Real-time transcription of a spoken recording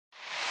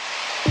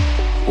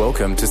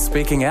Welcome to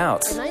Speaking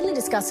Out. We're mainly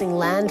discussing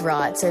land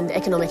rights and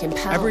economic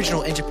empowerment.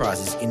 Aboriginal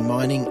enterprises in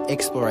mining,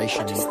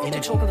 exploration and energy.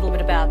 To talk a little bit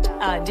about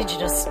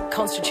Indigenous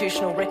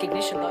constitutional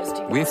recognition.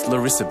 With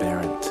Larissa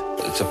Behrendt.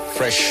 It's a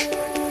fresh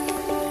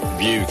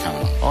view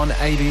coming on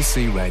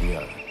ABC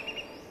Radio.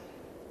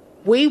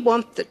 We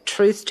want the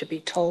truth to be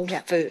told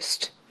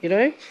first, you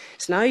know.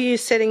 It's no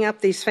use setting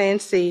up these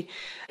fancy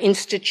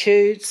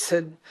institutes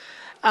and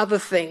other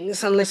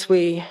things unless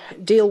we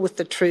deal with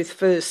the truth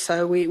first.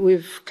 So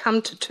we've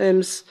come to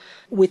terms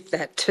with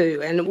that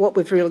too. And what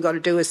we've really got to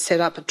do is set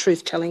up a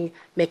truth-telling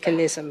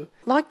mechanism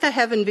like they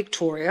have in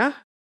Victoria.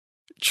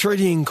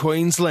 Treaty in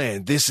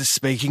Queensland, this is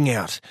Speaking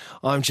Out.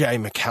 I'm Jay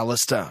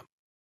McAllister.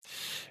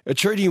 A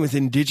treaty with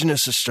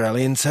Indigenous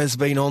Australians has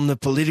been on the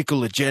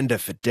political agenda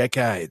for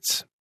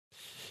decades.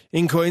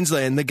 In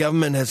Queensland, the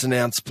government has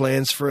announced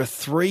plans for a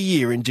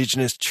 3-year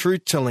Indigenous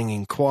truth-telling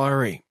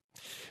inquiry,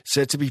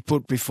 set to be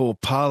put before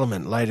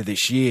Parliament later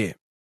this year.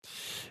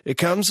 It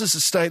comes as the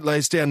state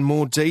lays down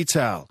more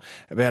detail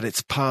about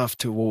its path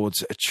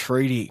towards a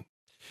treaty,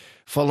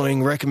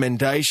 following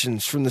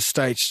recommendations from the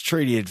state's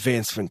Treaty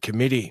Advancement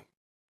Committee.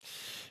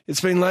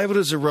 It's been labelled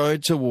as a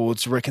road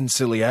towards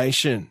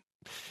reconciliation.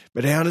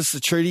 But how does the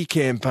treaty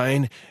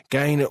campaign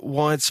gain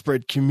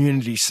widespread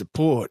community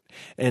support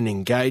and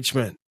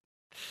engagement?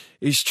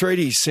 Is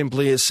treaty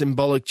simply a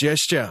symbolic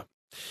gesture,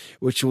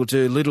 which will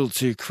do little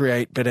to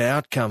create better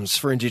outcomes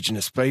for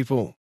Indigenous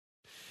people?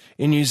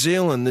 In New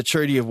Zealand, the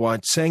Treaty of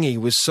Waitangi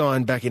was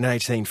signed back in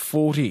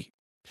 1840.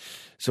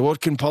 So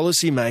what can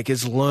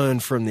policymakers learn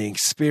from the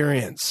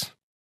experience?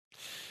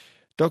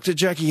 Dr.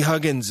 Jackie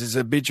Huggins is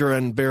a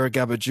Bidjiran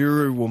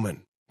Beragabajuru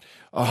woman,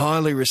 a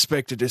highly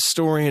respected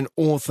historian,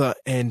 author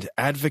and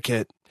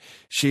advocate.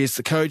 She is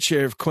the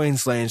co-chair of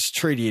Queensland's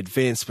Treaty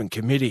Advancement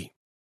Committee.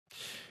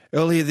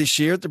 Earlier this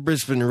year at the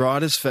Brisbane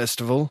Writers'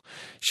 Festival,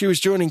 she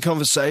was joined in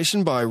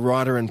conversation by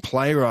writer and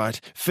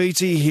playwright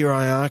Fiti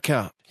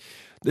Hiriaka.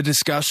 The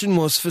discussion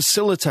was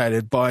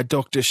facilitated by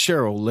Dr.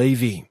 Cheryl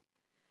Levy.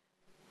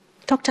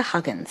 Dr.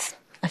 Huggins,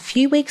 a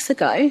few weeks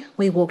ago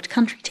we walked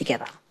country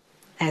together.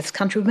 As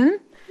countrywomen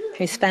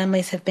whose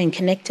families have been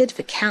connected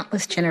for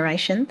countless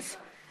generations,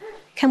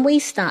 can we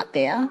start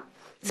there,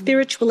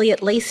 spiritually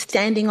at least,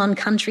 standing on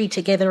country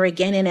together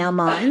again in our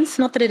minds,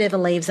 not that it ever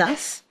leaves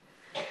us?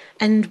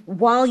 And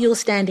while you're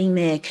standing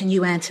there, can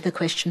you answer the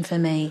question for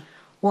me,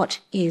 what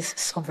is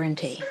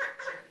sovereignty?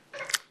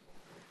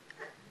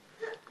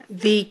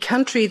 The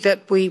country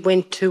that we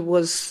went to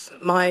was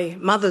my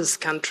mother's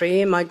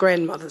country and my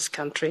grandmother's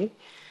country.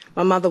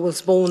 My mother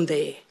was born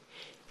there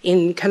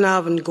in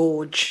Carnarvon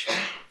Gorge.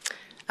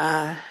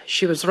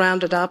 She was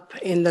rounded up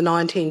in the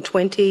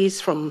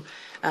 1920s from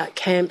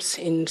camps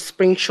in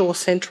Springshaw,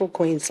 Central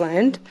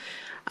Queensland,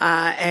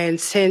 and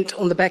sent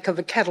on the back of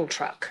a cattle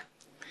truck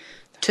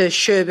to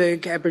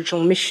Cherbourg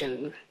Aboriginal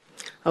Mission,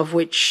 of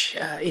which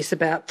is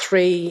about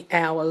 3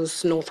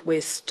 hours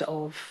northwest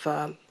of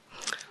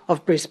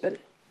Brisbane.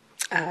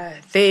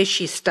 There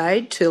she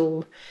stayed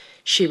till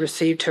she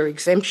received her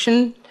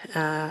exemption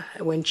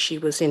when she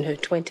was in her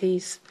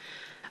 20s.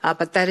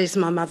 But that is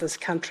my mother's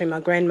country, my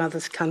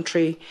grandmother's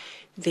country,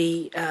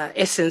 the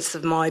essence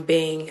of my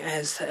being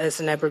as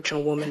an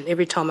Aboriginal woman.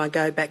 Every time I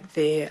go back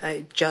there,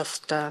 it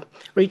just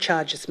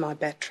recharges my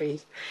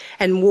batteries.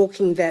 And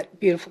walking that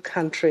beautiful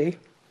country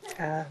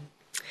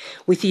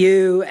with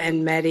you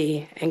and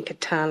Maddie and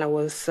Katana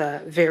was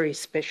very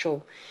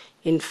special.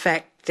 In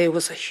fact, there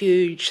was a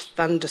huge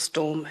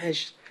thunderstorm.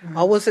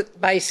 I was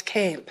at base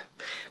camp,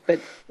 but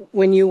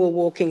when you were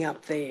walking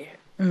up there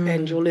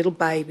and your little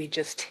baby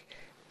just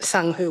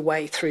sung her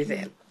way through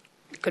that,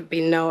 there could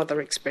be no other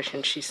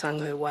expression. She sung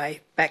her way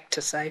back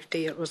to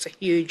safety. It was a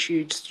huge,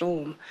 huge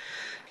storm.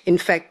 In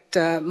fact,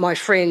 my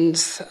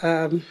friends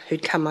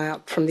who'd come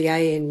out from the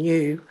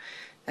ANU,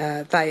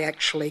 they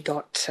actually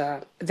got,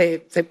 their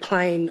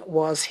plane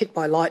was hit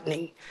by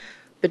lightning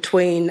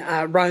between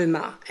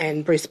Roma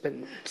and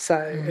Brisbane, so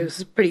it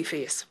was pretty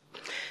fierce.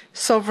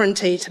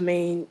 Sovereignty to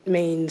me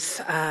means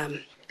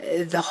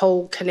the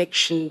whole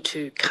connection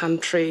to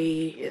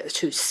country,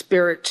 to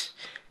spirit,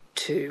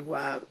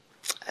 to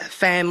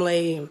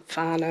family,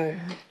 whānau,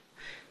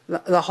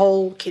 the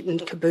whole kit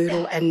and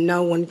caboodle, and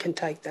no one can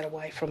take that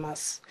away from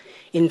us.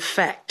 In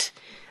fact,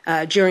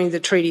 during the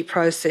treaty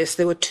process,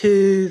 there were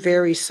 2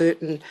 very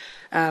certain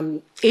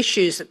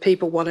issues that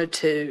people wanted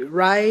to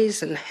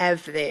raise and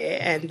have there,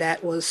 and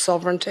that was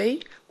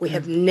sovereignty. We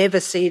have never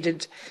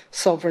ceded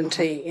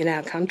sovereignty in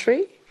our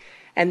country.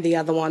 And the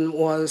other one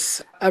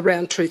was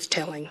around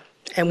truth-telling.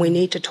 And we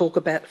need to talk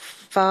about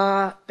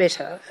far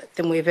better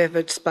than we've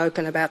ever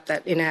spoken about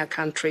that in our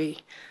country.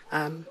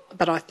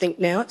 But I think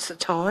now it's the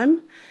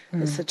time.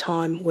 It's the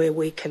time where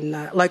we can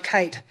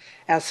locate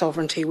our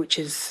sovereignty, which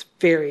is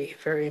very,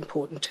 very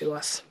important to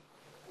us.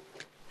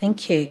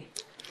 Thank you.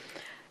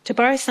 To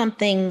borrow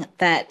something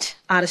that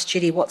artist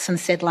Judy Watson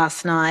said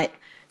last night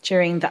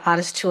during the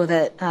artist tour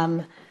that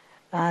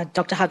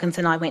Dr. Huggins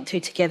and I went to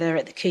together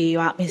at the QU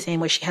Art Museum,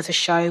 where she has a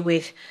show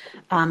with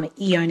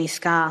Ione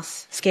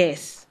Scarce. I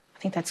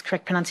think that's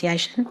correct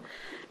pronunciation.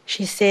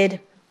 She said,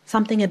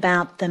 something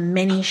about the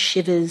many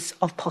shivers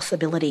of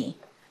possibility.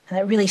 And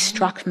it really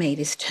struck me,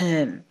 this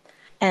term.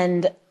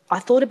 And I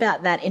thought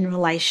about that in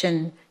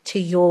relation to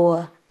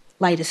your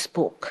latest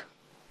book,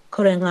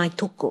 Korengai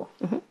Tuku.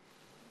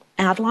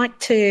 And I'd like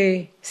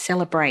to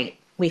celebrate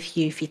with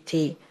you,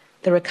 Whiti,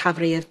 the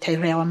recovery of Te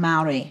Reo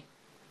Māori,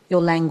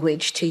 your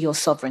language to your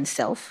sovereign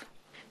self.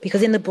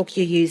 Because in the book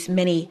you use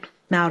many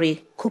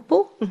Māori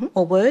kupu,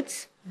 or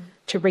words,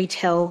 to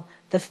retell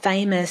the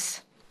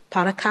famous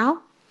Parakau,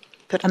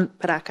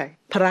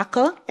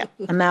 Parako,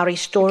 a Māori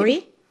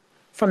story,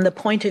 from the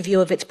point of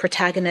view of its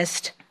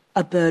protagonist,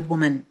 a bird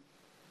woman.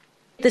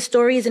 The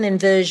story is an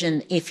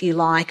inversion, if you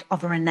like,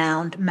 of a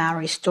renowned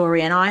Maori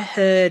story, and I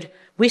heard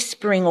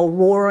whispering or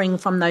roaring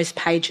from those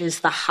pages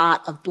the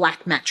heart of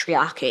black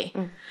matriarchy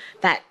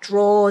that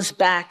draws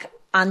back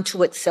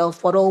unto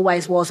itself what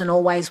always was and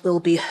always will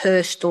be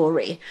her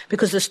story,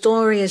 because the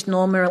story is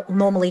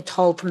normally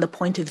told from the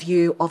point of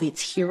view of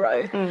its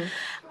hero.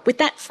 With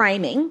that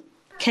framing,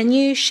 can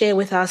you share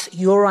with us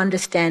your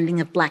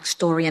understanding of black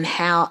story and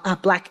how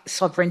black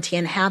sovereignty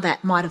and how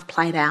that might have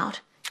played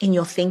out in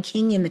your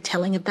thinking, in the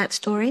telling of that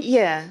story?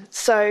 Yeah,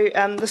 so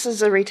this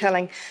is a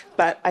retelling,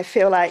 but I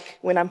feel like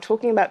when I'm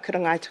talking about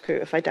Korengai Tuku,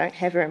 if I don't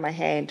have her in my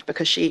hand,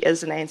 because she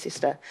is an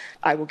ancestor,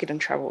 I will get in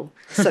trouble.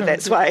 So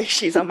that's why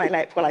she's on my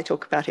lap while I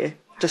talk about her.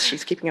 Just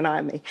she's keeping an eye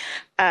on me.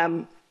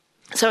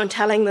 So in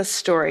telling this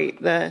story,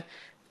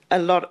 a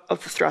lot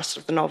of the thrust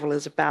of the novel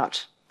is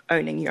about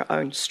owning your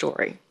own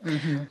story.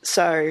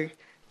 So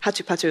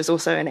Hatupatu is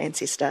also an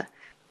ancestor,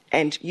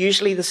 and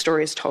usually the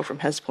story is told from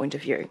his point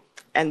of view.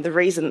 And the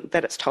reason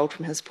that it's told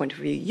from his point of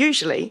view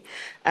usually,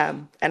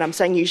 and I'm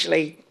saying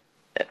usually,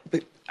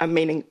 I'm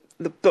meaning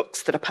the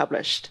books that are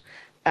published,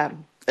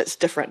 it's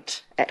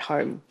different at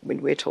home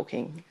when we're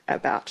talking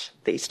about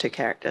these two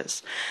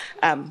characters,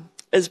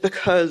 is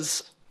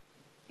because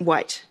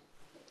white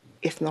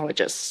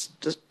ethnologists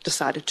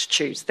decided to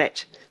choose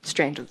that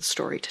strand of the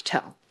story to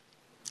tell.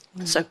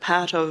 So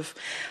part of,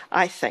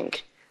 I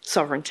think,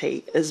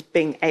 sovereignty is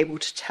being able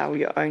to tell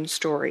your own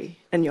story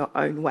in your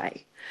own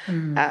way.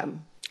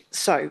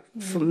 So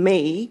for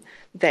me,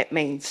 that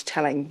means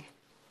telling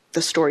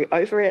the story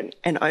over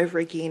and over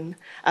again,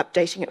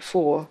 updating it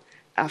for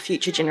our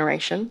future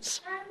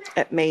generations.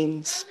 It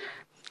means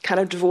kind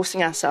of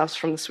divorcing ourselves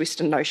from this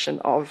Western notion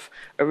of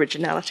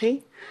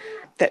originality,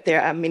 that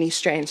there are many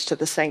strands to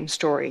the same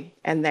story,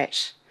 and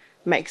that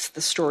makes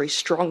the story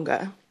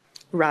stronger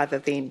rather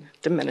than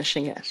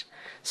diminishing it.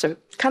 So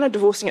kind of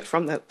divorcing it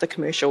from the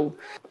commercial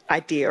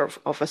idea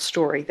of a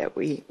story that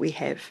we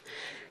have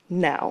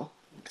now.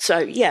 So,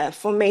 yeah,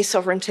 for me,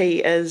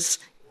 sovereignty is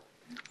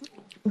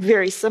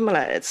very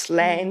similar. It's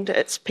land,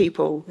 it's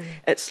people,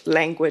 it's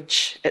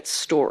language, it's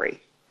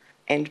story.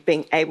 And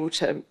being able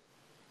to,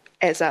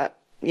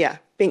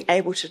 being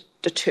able to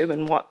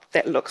determine what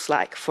that looks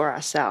like for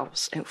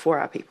ourselves and for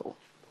our people.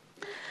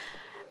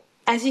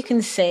 As you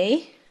can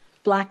see,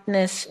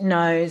 Blackness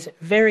knows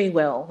very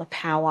well the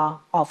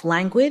power of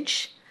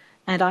language,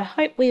 and I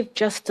hope we've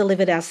just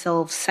delivered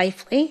ourselves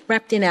safely,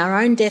 wrapped in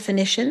our own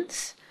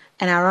definitions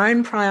and our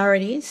own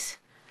priorities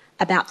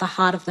about the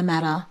heart of the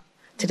matter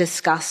to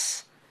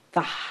discuss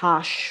the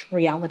harsh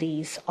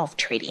realities of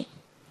treaty.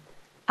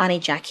 Ani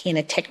Jackie, in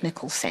a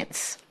technical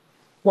sense,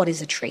 what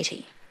is a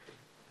treaty?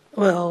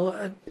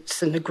 Well,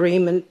 it's an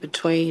agreement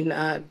between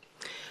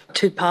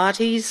two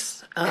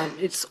parties.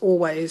 It's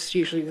always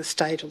usually the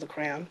state or the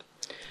Crown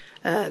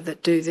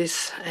that do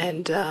this,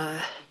 and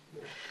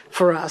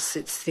for us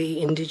it's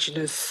the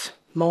Indigenous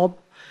mob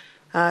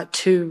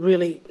to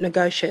really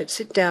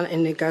sit down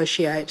and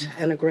negotiate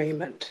an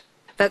agreement.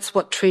 That's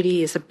what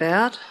treaty is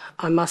about.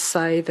 I must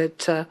say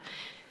that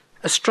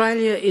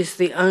Australia is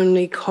the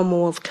only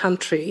Commonwealth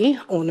country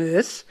on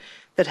earth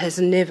that has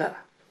never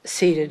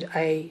ceded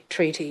a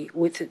treaty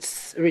with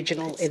its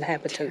original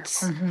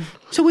inhabitants.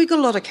 So we've got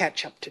a lot of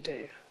catch-up to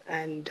do,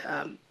 and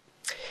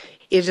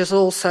it is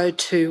also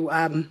to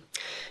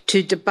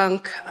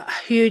debunk a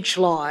huge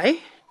lie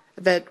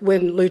that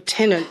when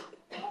Lieutenant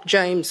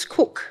James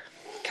Cook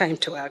came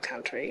to our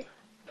country,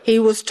 he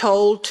was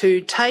told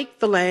to take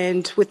the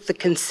land with the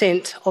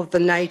consent of the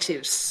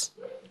natives,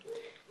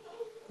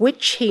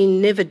 which he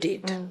never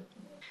did.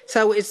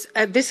 So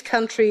this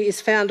country is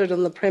founded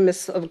on the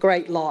premise of a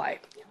great lie.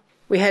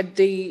 We had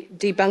the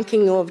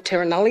debunking of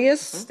Terra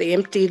Nullius, the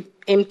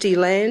empty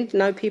land.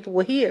 No people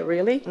were here,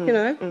 really.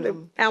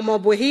 Our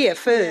mob were here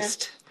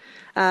first.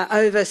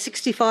 Over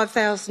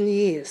 65,000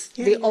 years,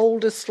 the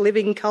oldest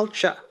living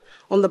culture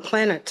on the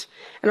planet.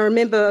 And I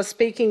remember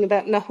speaking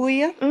about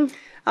Nahuia.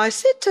 I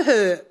said to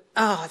her,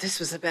 this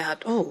was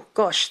about,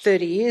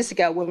 30 years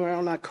ago when we were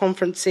on a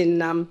conference in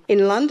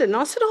London.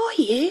 I said,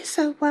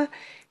 so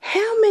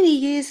how many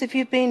years have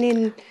you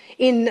been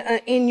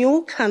in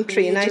your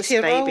country, in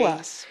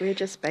Aotearoa? We're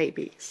just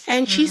babies.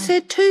 And she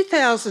said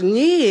 2,000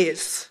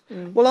 years.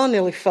 Well, I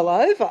nearly fell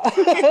over.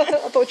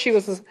 I thought she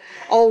was as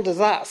old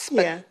as us.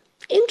 But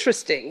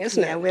interesting,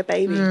 isn't it? Yeah, we're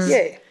babies.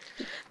 Yeah.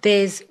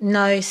 There's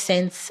no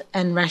sense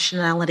and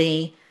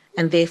rationality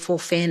and therefore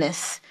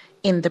fairness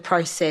in the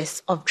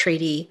process of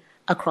treaty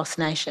across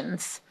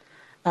nations.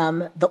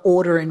 the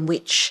order in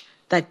which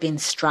they've been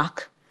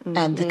struck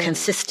and the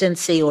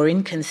consistency or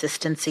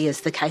inconsistency,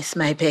 as the case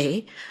may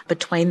be,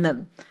 between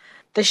them.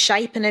 The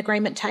shape an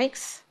agreement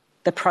takes,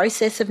 the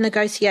process of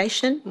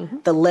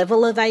negotiation, the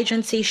level of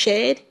agency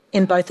shared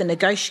in both the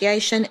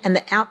negotiation and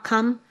the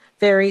outcome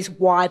varies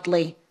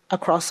widely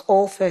across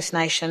all First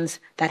Nations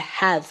that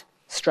have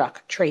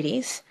struck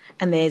treaties,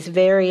 and there's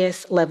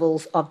various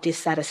levels of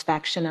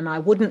dissatisfaction, and I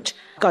wouldn't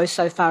go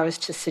so far as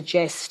to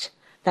suggest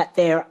that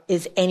there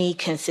is any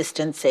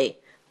consistency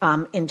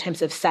in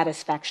terms of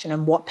satisfaction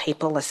and what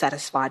people are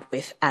satisfied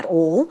with at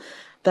all.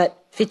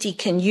 But Whiti,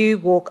 can you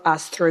walk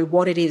us through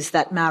what it is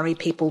that Maori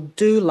people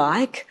do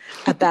like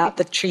about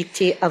the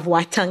Treaty of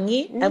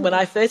Waitangi? And when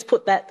I first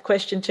put that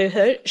question to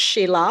her,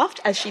 she laughed,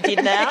 as she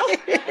did now.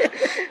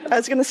 I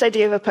was going to say, do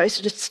you have a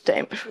postage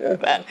stamp?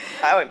 But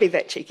I won't be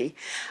that cheeky.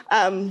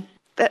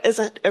 That is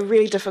a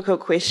really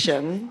difficult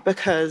question,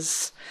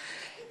 because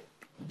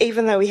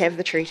even though we have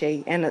the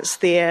treaty and it's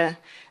there,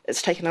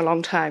 it's taken a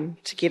long time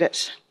to get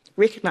it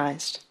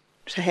recognised,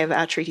 to have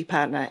our treaty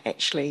partner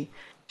actually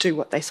do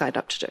what they signed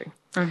up to do.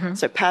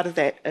 So part of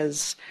that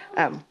is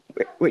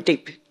where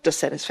deep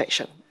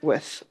dissatisfaction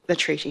with the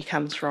treaty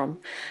comes from.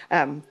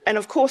 And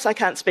of course, I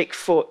can't speak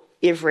for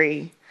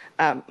every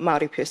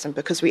Māori person,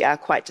 because we are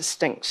quite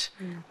distinct.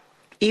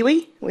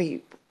 Iwi,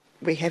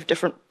 we have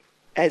different,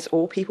 as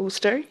all peoples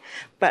do.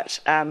 But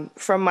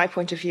from my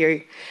point of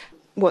view,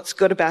 what's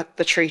good about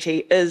the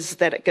treaty is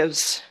that it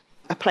gives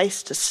a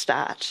place to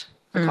start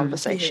the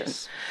conversation.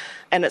 Yes.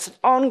 And it's an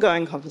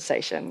ongoing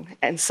conversation,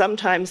 and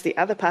sometimes the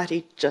other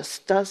party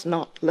just does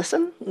not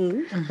listen,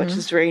 which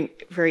is very,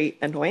 very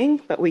annoying,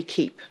 but we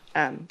keep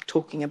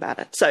talking about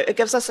it. So it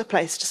gives us a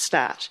place to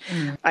start.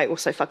 I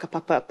also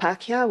whakapapa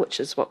Pākehā, which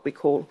is what we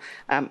call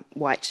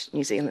white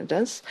New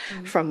Zealanders,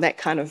 from that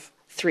kind of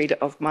thread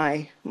of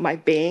my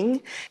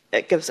being.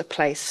 It gives a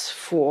place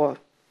for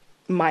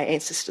my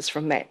ancestors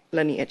from that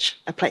lineage,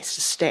 a place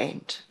to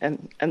stand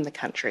in the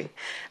country.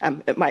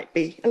 It might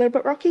be a little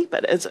bit rocky,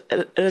 but it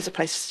is a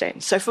place to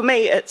stand. So for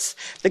me, it's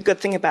the good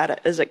thing about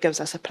it is it gives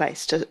us a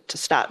place to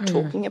start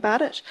talking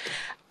about it.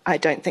 I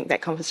don't think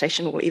that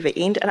conversation will ever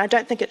end, and I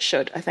don't think it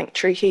should. I think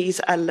treaties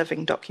are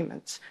living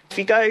documents. If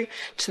you go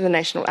to the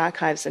National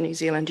Archives in New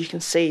Zealand, you can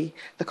see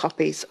the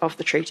copies of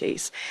the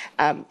treaties,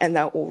 and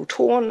they're all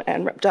torn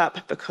and ripped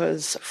up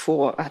because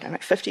for,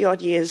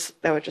 50-odd years,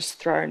 they were just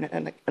thrown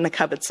in a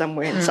cupboard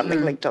somewhere and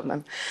something linked on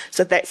them.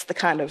 So that's the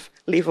kind of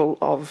level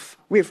of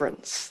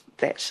reverence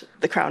that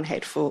the Crown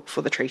had for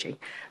the treaty.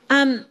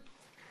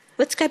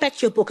 Let's go back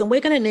to your book, and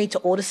we're going to need to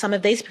order some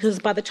of these, because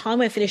by the time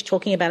we're finished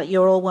talking about it,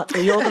 you're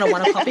going to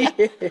want a copy.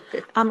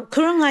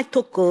 Kurangai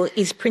Tuku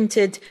is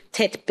printed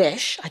tet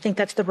besh. I think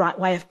that's the right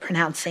way of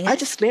pronouncing it. I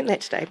just learnt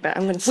that today, but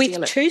I'm going to steal it.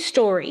 With two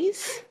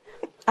stories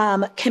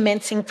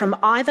commencing from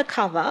either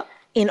cover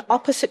in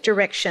opposite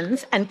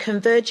directions and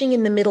converging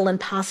in the middle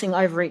and passing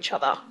over each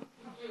other.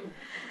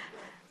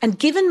 And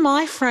given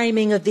my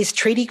framing of this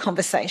treaty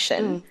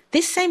conversation,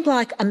 this seemed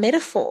like a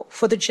metaphor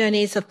for the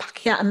journeys of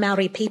Pākehā and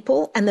Maori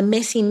people and the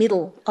messy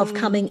middle of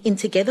coming in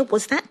together.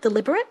 Was that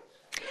deliberate?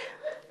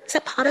 Is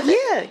that part of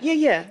it?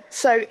 Yeah.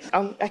 So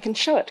I can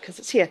show it because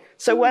it's here.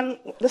 So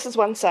this is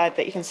one side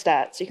that you can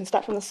start. So you can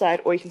start from the side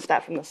or you can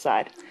start from the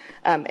side,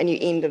 and you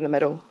end in the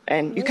middle.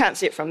 And you can't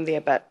see it from there,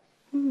 but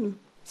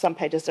some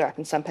pages are up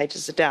and some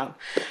pages are down.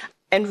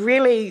 And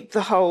really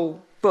the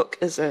whole book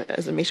is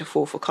a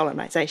metaphor for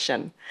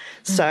colonisation.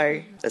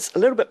 So it's a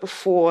little bit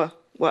before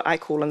what I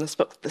call in this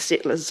book the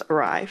settlers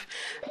arrive,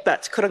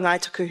 but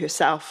Kurangai Tuku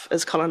herself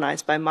is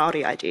colonised by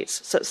Māori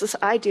ideas. So it's this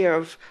idea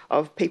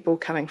of people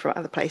coming from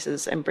other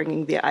places and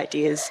bringing their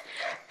ideas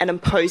and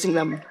imposing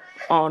them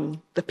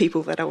on the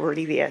people that are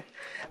already there.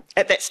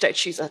 At that stage,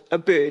 she's a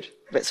bird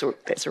that's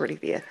already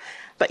there.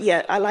 But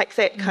yeah, I like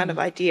that kind of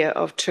idea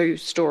of two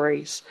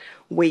stories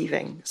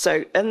weaving.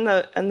 So in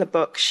the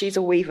book, she's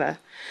a weaver,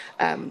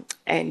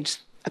 and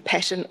a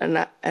pattern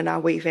in our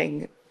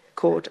weaving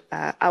called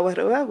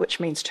awarua, which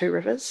means two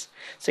rivers.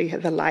 So you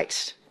have a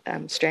light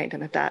strand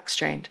and a dark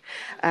strand.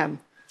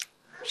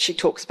 She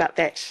talks about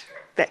that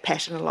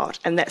pattern a lot,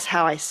 and that's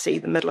how I see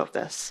the middle of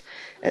this.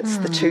 It's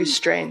the two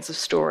strands of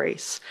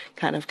stories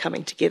kind of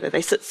coming together.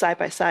 They sit side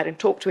by side and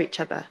talk to each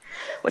other,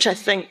 which I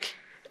think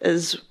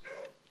is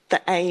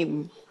the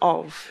aim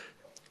of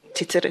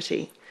Te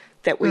Tiriti,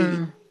 that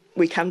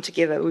we come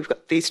together. We've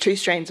got these two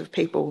strands of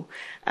people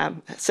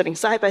sitting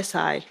side by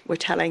side. We're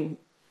telling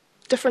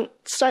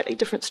slightly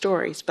different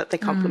stories, but they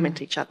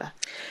complement each other.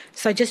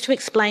 So just to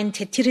explain,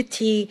 Te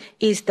Tiriti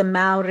is the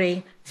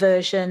Maori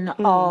version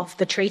of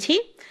the treaty,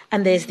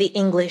 and there's the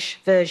English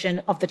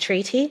version of the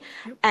treaty,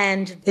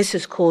 and this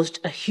has caused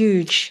a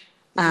huge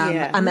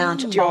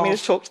amount of... Do you want me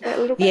to talk to that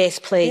a little bit? Yes,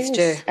 please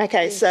do.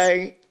 Okay,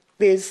 so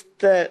there's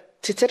the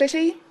Te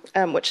Tiriti,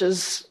 which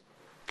is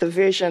the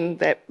version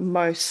that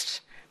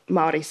most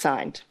Māori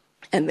signed.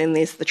 And then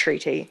there's the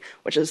treaty,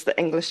 which is the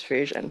English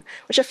version,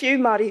 which a few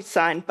Māori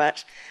signed,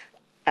 but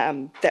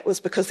that was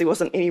because there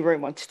wasn't any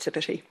room on Te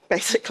Tiriti,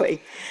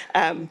 basically.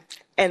 And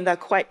they're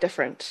quite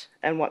different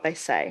in what they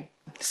say.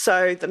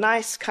 So the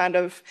nice kind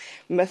of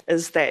myth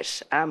is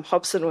that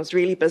Hobson was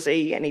really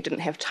busy and he didn't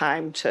have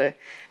time to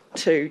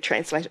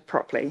translate it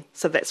properly.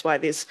 So that's why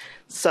there's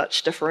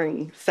such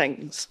differing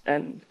things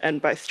in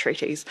both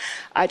treaties.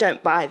 I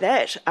don't buy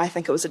that. I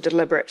think it was a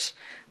deliberate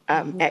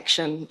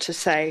action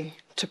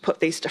to put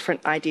these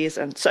different ideas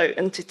in. So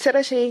in Te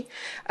Tiriti,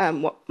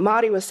 what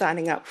Māori was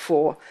signing up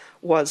for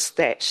was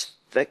that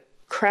the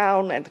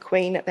Crown and the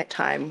Queen at that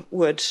time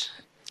would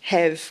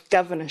have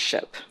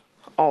governorship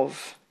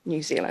of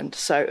New Zealand.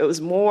 So it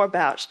was more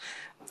about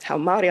how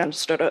Māori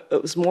understood it.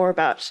 It was more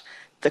about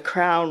the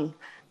Crown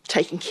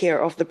taking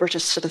care of the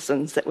British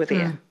citizens that were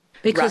there.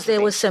 Because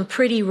there was some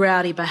pretty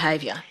rowdy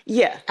behaviour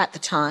at the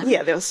time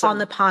there was on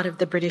the part of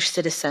the British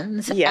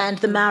citizens, and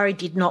the Maori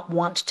did not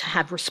want to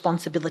have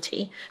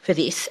responsibility for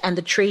this, and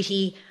the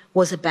treaty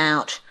was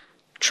about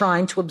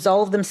trying to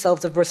absolve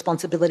themselves of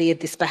responsibility of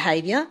this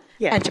behaviour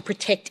and to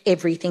protect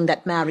everything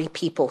that Maori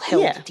people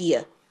held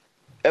dear.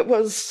 It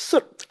was,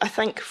 I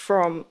think,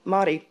 from the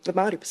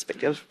Māori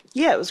perspective,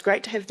 it was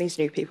great to have these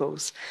new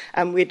peoples.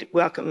 We'd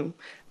welcome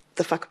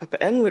the whakapapa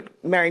in, would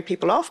marry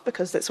people off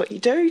because that's what you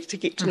do to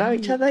get to know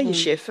each other, you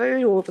share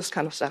food, all this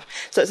kind of stuff.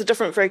 So it's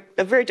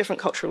a very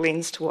different cultural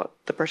lens to what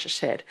the British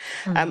had.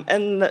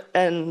 In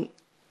the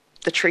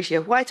Treaty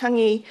of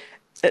Waitangi,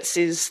 it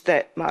says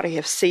that Māori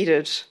have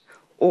ceded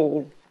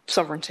all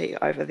sovereignty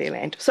over their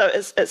land. So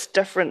it's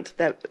different,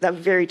 they're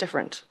very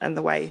different in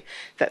the way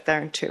that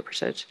they're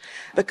interpreted.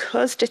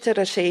 Because Te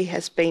Tiriti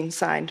has been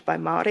signed by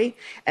Māori,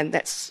 and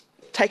that's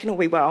taken a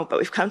wee while, but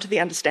we've come to the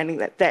understanding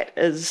that that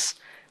is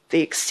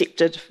the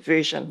accepted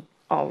version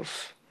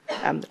of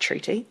the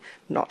treaty,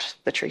 not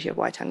the Treaty of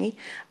Waitangi,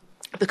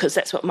 because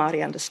that's what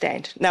Māori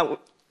understand. Now,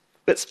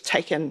 it's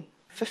taken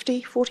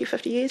 50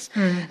 years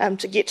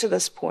to get to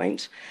this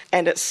point,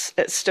 and it's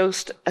still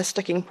a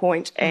sticking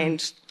point,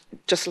 and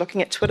just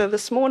looking at Twitter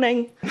this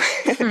morning,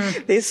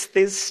 there's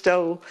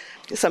still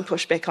some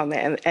pushback on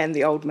that and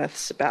the old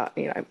myths about,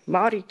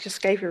 Māori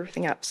just gave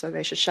everything up, so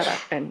they should shut up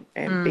and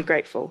be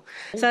grateful.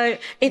 So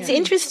it's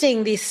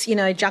interesting, this,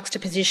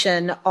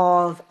 juxtaposition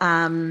of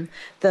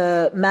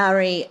the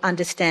Maori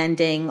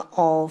understanding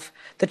of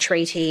the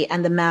treaty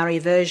and the Maori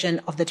version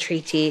of the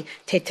treaty,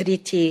 Te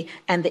Tiriti,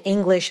 and the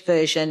English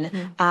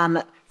version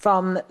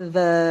from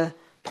the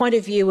point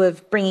of view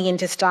of bringing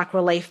into stark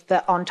relief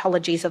the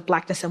ontologies of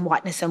blackness and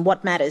whiteness and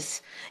what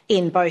matters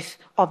in both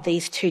of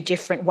these two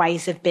different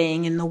ways of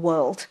being in the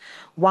world.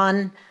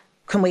 One,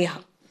 can we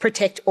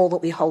protect all that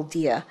we hold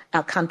dear,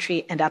 our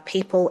country and our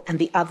people, and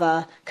the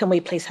other, can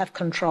we please have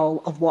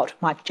control of what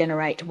might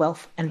generate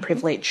wealth and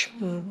privilege?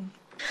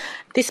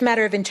 This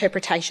matter of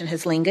interpretation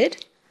has lingered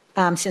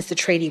since the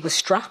treaty was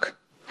struck.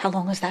 How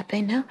long has that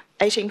been now?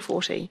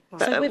 1840.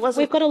 So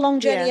we've got a long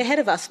journey ahead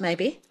of us,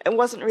 maybe. It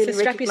wasn't really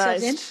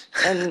recognised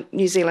in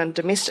New Zealand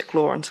domestic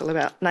law until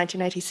about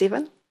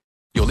 1987.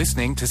 You're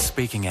listening to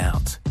Speaking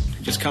Out.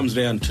 It just comes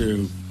down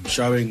to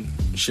showing,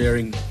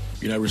 sharing,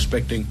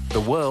 respecting. The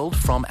world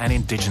from an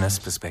Indigenous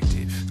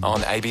perspective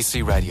on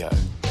ABC Radio.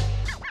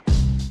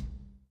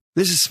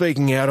 This is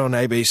Speaking Out on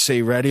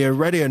ABC Radio,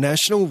 Radio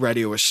National,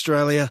 Radio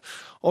Australia,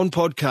 on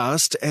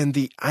podcast and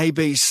the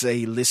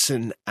ABC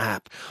Listen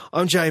app.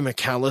 I'm Jay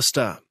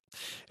McAllister.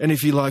 And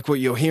if you like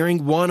what you're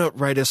hearing, why not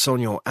rate us on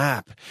your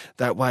app?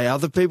 That way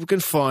other people can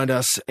find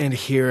us and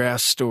hear our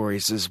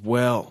stories as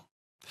well.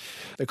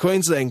 The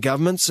Queensland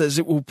Government says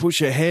it will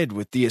push ahead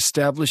with the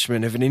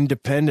establishment of an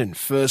independent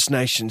First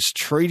Nations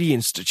Treaty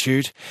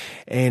Institute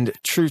and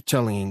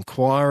truth-telling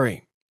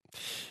inquiry.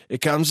 It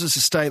comes as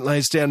the state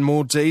lays down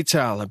more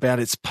detail about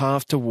its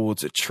path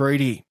towards a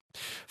treaty,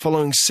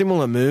 following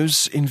similar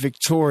moves in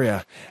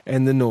Victoria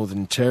and the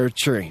Northern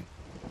Territory.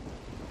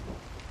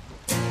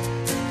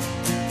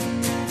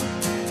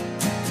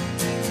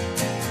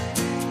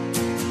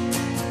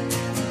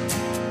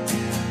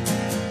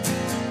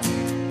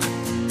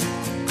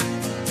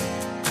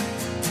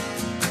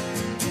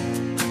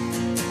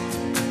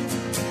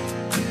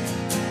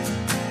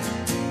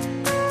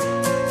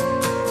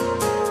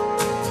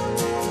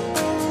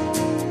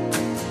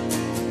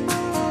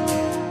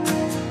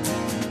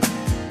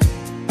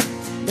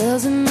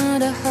 Doesn't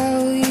matter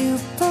how you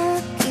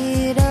pack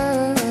it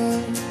up,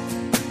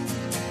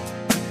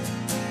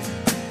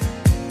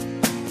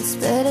 it's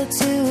better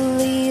to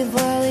leave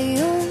while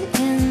you're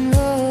in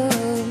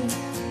love.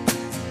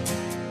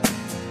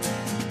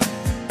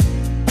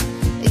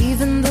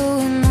 Even though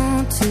we're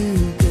not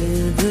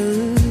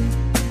together,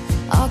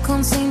 I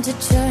can't seem to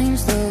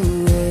change the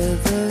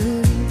weather.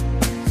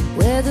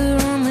 Whether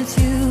I'm with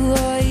you,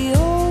 I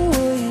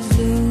always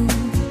lose.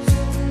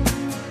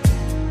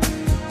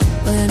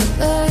 When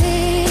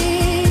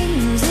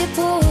it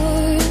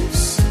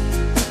pours,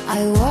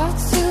 I walk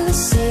through the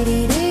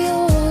city to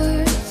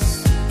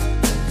yours.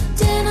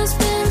 Dinner's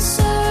been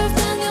served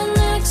and you're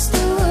next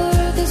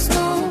door. There's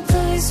no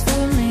place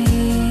for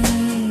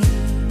me.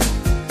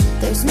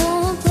 There's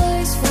no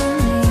place for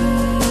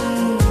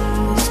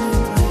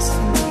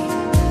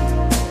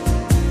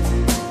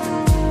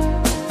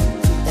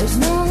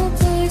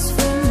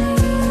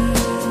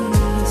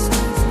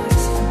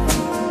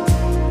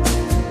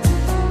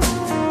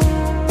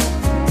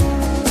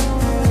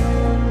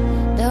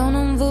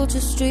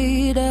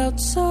street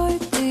outside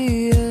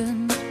the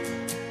end.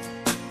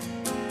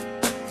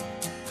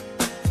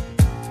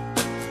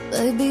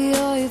 Baby,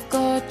 I've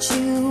got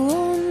you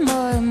on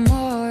my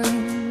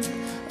mind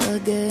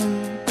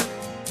again.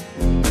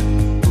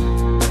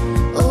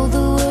 All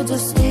the words I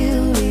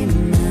still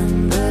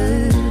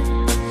remember.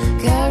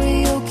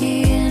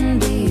 Karaoke in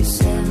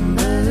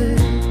December.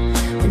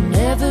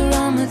 Whenever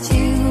I'm with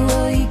you,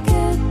 I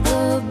get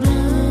the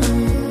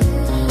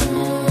blues.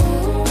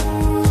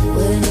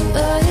 When it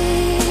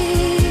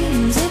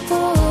rains, it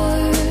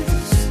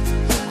pours.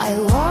 I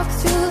walk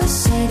through the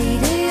city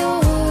to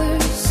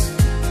yours.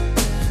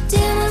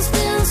 Dinner's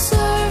been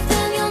served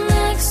and you're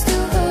next to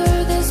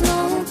her. There's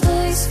no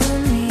place for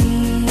me.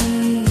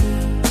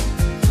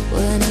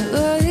 When it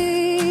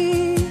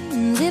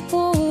rains, it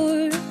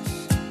pours.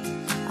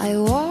 I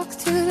walk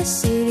through the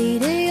city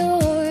to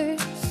yours.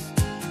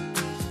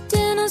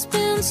 Dinner's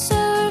been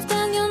served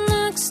and you're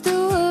next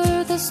to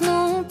her. There's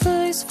no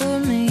place for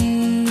me.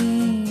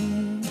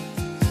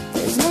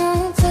 There's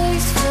no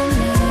place for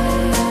me.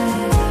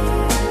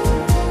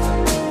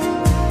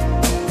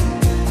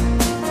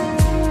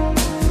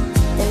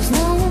 There's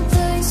no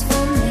place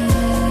for me.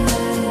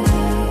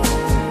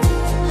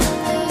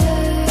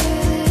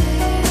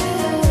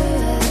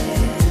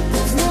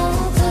 There's no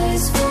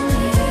place for me. There's no place for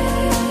me.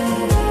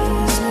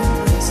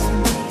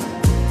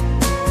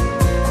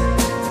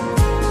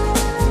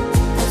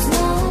 There's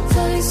no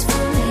place for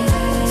me.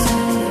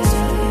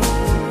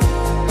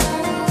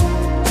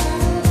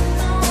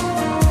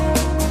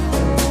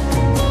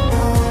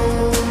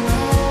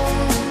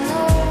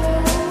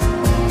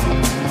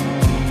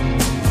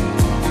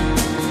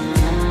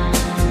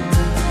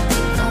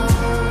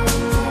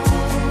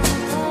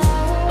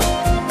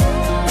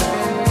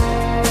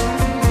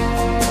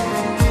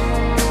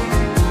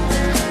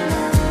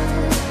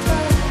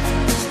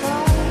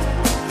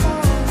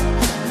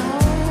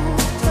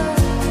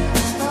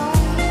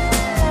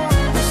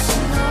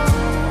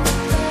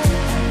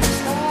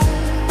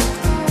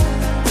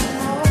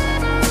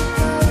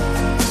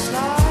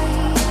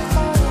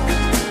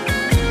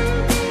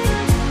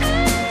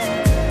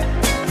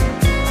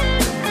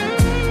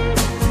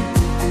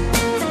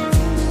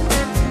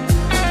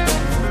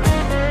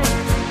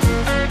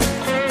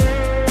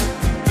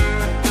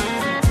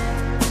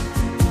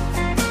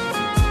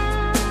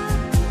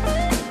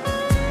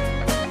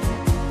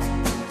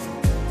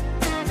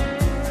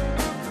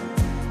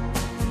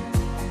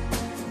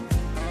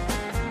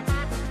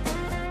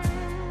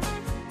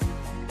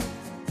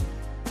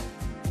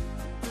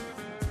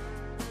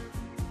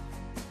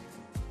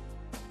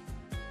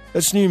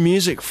 That's new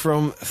music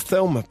from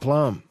Thelma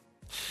Plum.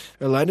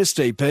 Her latest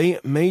EP,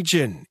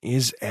 Meejin,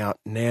 is out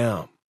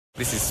now.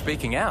 This is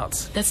Speaking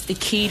Out That's the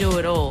key to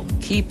it all,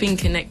 keeping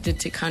connected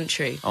to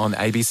country. on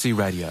ABC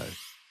Radio.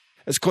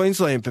 As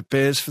Queensland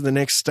prepares for the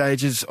next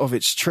stages of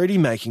its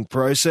treaty-making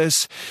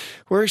process,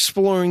 we're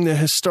exploring the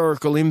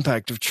historical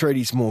impact of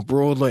treaties more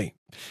broadly,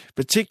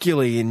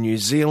 particularly in New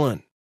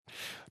Zealand.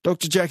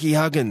 Dr. Jackie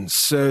Huggins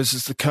serves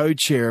as the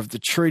co-chair of the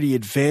Treaty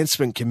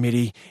Advancement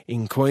Committee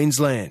in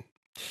Queensland.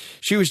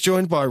 She was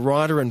joined by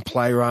writer and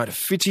playwright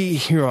Whiti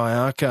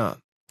Hiriaka.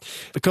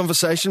 The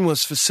conversation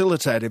was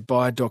facilitated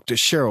by Dr.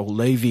 Cheryl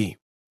Levy.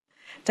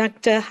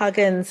 Dr.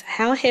 Huggins,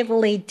 how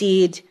heavily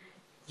did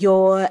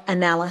your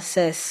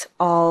analysis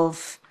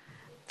of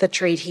the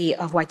Treaty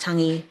of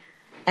Waitangi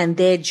and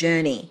their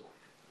journey,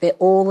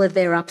 all of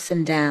their ups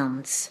and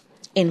downs,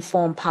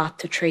 inform Path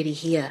to Treaty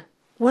here?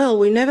 Well,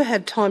 we never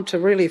had time to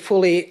really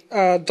fully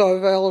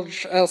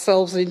divulge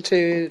ourselves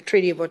into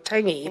Treaty of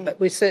Waitangi, but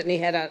we certainly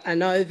had an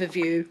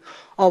overview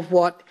of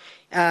what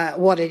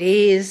it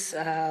is,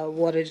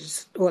 what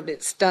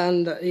it's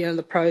done,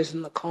 the pros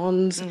and the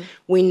cons.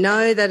 We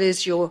know that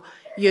is your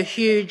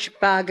huge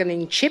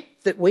bargaining chip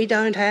that we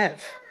don't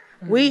have.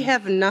 We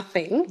have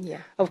nothing,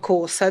 of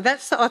course. So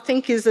that's, I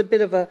think, is a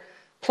bit of a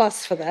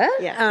plus for that,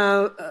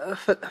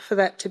 for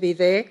that to be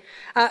there.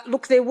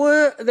 Look, there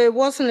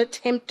was an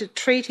attempted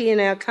treaty in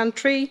our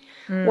country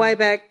way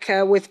back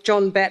with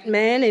John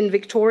Batman in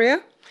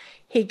Victoria.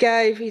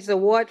 He's a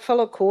white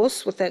fellow, of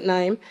course, with that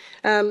name.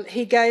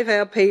 He gave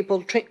our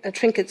people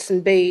trinkets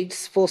and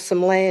beads for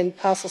some land,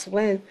 parcels of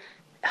land,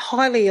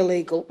 highly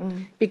illegal,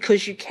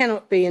 because you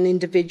cannot be an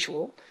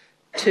individual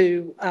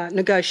to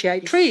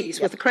negotiate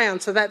treaties with the Crown.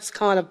 So that's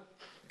kind of,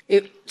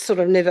 it sort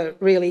of never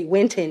really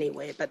went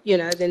anywhere. But,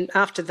 then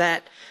after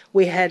that,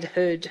 we had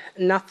heard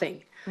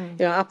nothing,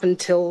 up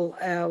until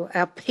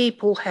our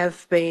people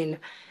have been,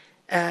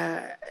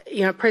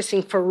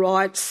 pressing for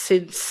rights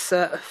since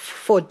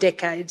for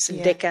decades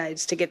and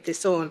decades to get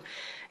this on.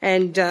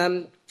 And,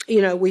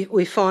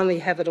 we finally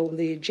have it on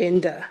the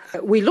agenda.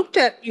 We looked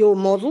at your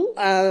model,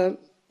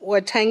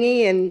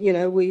 Waitangi, and,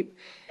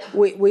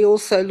 we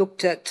also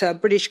looked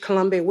at British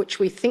Columbia, which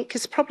we think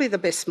is probably the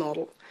best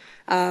model.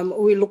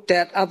 We looked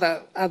at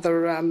other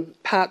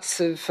parts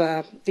of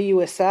the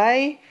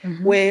USA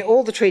where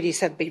all the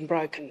treaties have been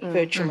broken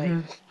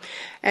virtually.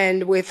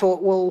 And we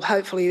thought, well,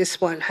 hopefully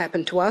this won't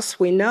happen to us.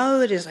 We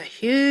know it is a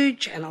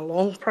huge and a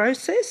long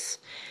process,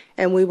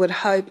 and we would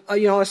hope,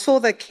 I saw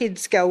the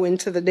kids go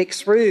into the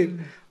next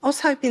room. I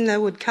was hoping they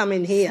would come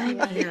in here,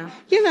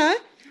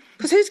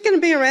 because who's going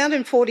to be around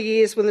in 40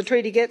 years when the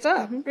treaty gets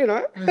up,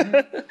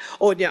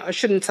 Or, I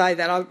shouldn't say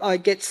that. I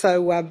get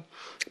so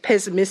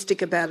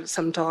pessimistic about it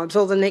sometimes,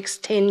 or the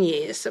next 10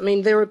 years. I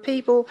mean, there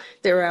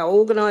are our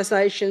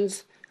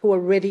organisations who are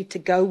ready to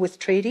go with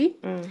treaty.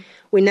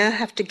 We now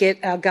have to get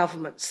our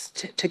governments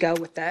to go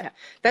with that. Yeah.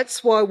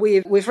 That's why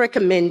we've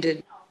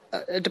recommended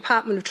a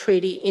Department of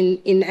Treaty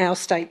in our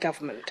state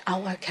government.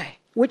 Oh, okay.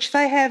 Which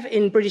they have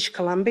in British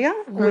Columbia,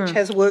 which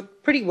has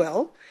worked pretty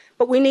well.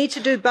 But we need to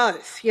do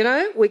both,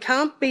 We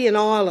can't be an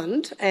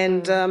island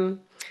and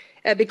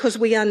because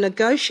we are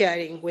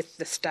negotiating with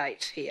the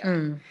state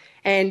here.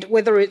 And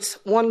whether it's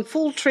one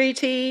full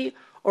treaty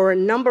or a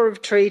number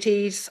of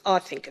treaties, I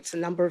think it's a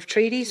number of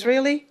treaties,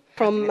 really,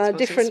 from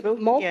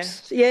different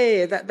mobs.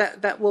 Yeah,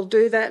 that will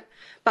do that.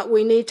 But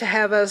we need to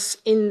have us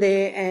in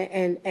there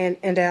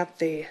and out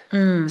there.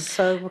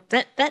 So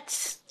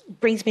that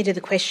brings me to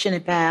the question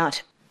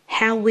about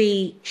how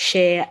we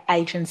share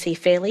agency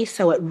fairly,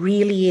 so it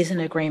really is an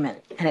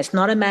agreement. And it's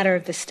not a matter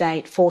of the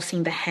state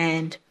forcing the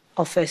hand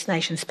of First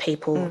Nations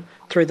people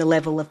through the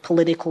level of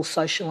political,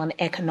 social and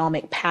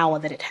economic power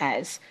that it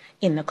has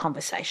in the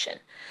conversation.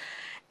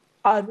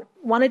 I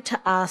wanted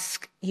to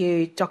ask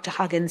you, Dr.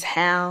 Huggins,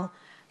 can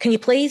you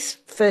please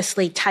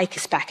firstly take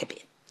us back a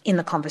bit in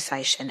the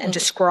conversation and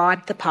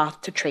describe the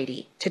path to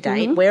treaty to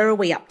date? Where are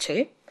we up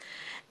to?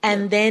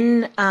 And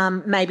then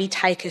maybe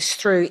take us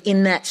through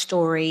in that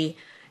story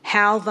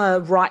how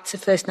the rights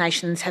of First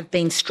Nations have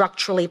been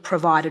structurally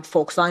provided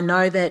for, because I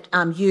know that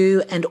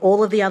you and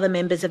all of the other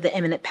members of the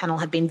Eminent Panel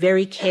have been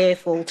very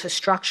careful to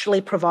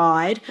structurally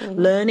provide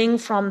learning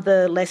from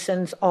the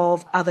lessons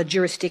of other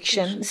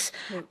jurisdictions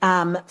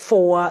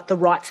for the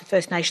rights of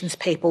First Nations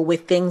people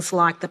with things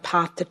like the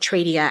Path to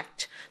Treaty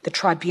Act, the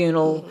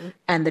Tribunal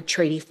and the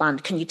Treaty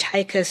Fund. Can you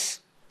take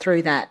us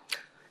through that?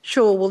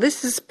 Sure. Well,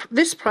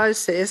 this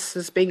process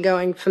has been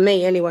going, for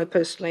me anyway,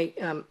 personally,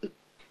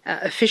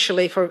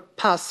 officially for the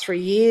past 3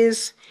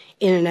 years,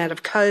 in and out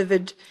of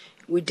COVID.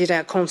 We did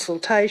our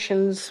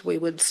consultations. We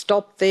would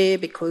stop there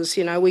because,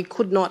 we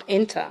could not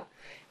enter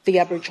the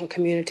Aboriginal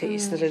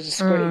communities that are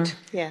discrete.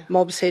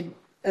 Mob said,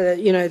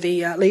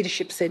 the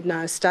leadership said,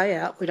 no, stay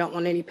out. We don't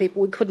want any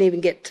people. We couldn't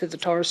even get to the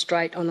Torres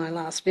Strait on our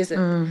last visit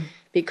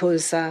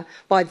because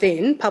by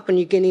then Papua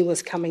New Guinea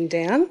was coming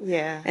down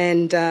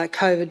and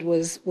COVID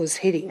was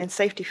hitting. And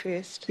safety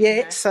first.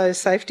 Yeah, so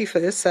safety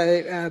first.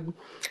 So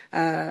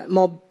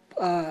Mob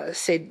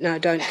said, no,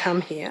 don't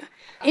come here.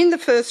 In the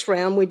first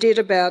round, we did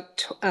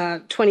about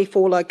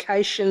 24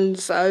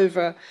 locations,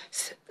 over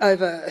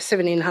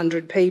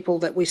 1,700 people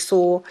that we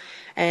saw,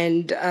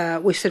 and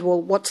we said,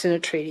 well, what's in a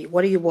treaty?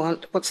 What do you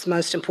want? What's the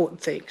most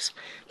important things?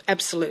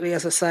 Absolutely,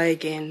 as I say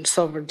again,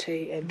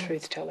 sovereignty and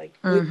truth-telling.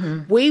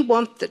 We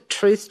want the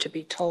truth to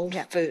be told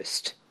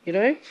first,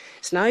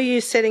 It's no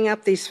use setting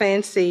up these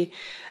fancy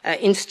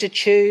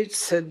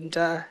institutes and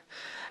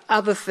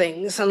other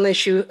things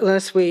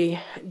unless we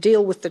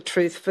deal with the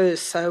truth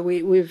first. So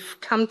we've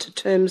come to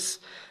terms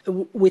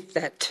with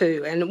that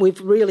too, and what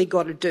we've really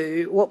got to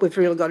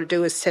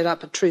do is set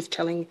up a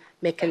truth-telling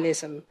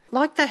mechanism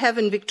like they have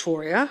in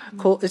Victoria.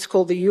 It's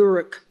called the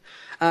URIC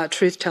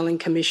Truth-Telling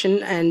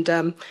Commission, and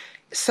there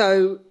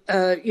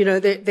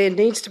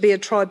needs to be a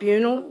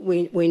tribunal.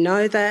 We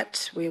know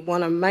that. We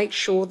want to make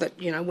sure that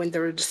when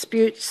there are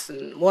disputes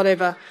and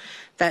whatever,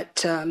 that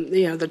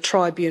the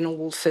tribunal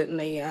will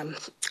certainly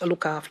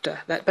look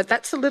after that. But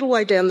that's a little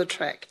way down the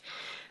track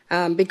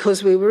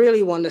because we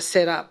really want to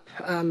set up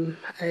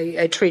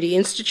a treaty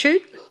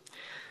institute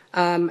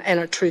and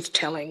a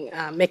truth-telling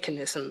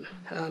mechanism.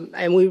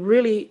 And we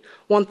really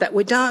want that.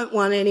 We don't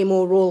want any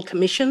more royal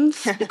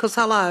commissions because,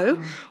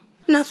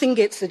 nothing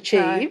gets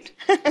achieved.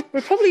 Right.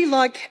 We're probably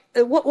like,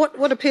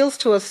 what appeals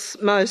to us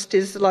most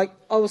is like,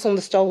 I was on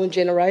the Stolen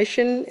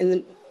Generation in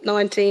the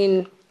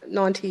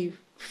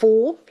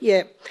 1994.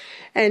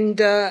 And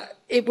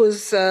it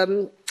was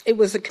a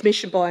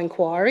commission by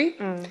inquiry,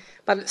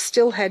 but it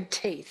still had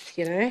teeth,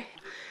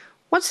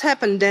 What's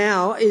happened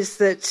now is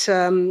that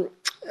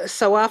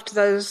so after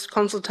those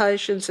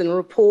consultations and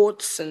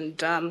reports,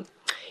 and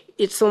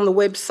it's on the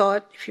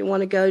website if you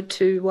want to go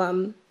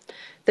to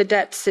the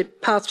DATS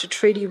Path to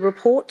Treaty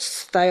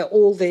reports. They are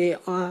all there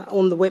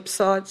on the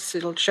websites.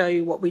 It'll show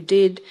you what we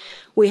did.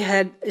 We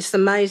had this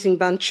amazing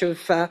bunch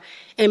of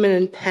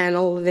Eminent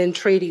Panel, then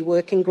Treaty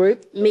Working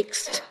Group,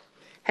 mixed.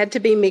 Had to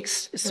be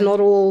mixed. It's not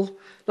all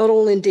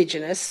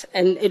Indigenous,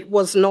 and it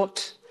was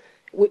not.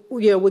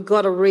 We've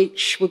got to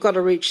reach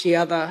the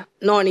other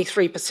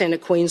 93%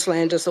 of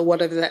Queenslanders or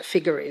whatever that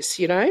figure is.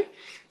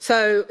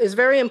 So it's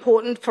very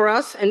important for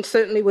us, and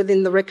certainly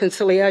within the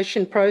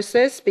reconciliation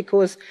process,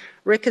 because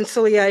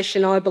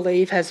reconciliation, I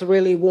believe, has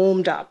really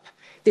warmed up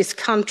this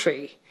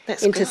country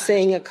into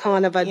seeing a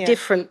kind of a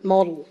different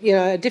model,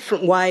 a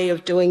different way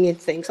of doing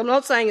things. I'm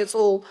not saying it's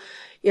all,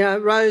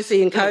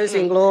 rosy and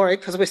cosy and glory,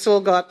 because we've still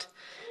got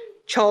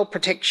child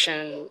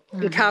protection,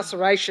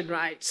 incarceration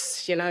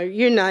rates, you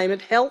name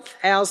it, health,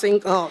 housing,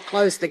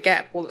 close the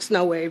gap. Well, it's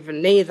nowhere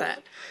even near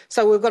that.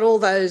 So we've got all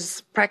those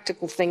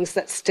practical things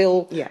that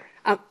still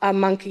are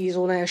monkeys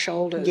on our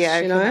shoulders. Yeah,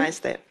 I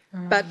recognise that.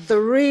 But the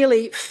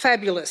really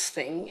fabulous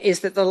thing is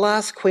that the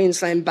last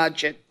Queensland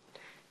budget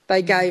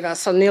they gave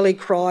us, I nearly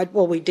cried.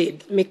 Well, we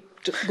did. Mick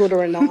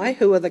Gooder and I,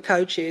 who are the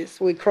co-chairs,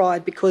 we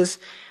cried because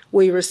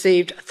we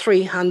received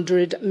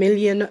 $300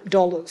 million.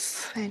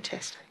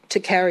 Fantastic. To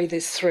carry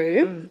this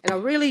through. And I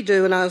really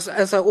do, and as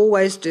I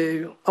always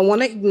do, I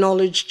want to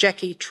acknowledge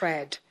Jackie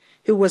Trad,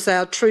 who was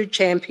our true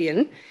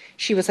champion.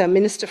 She was our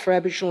Minister for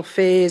Aboriginal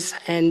Affairs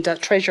and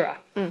Treasurer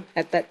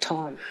at that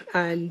time.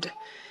 And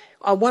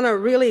I want to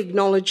really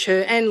acknowledge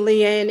her, and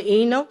Leanne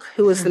Enoch,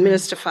 who was the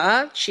Minister for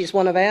Art. She's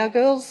one of our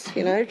girls,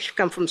 she's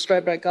come from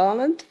Stradbroke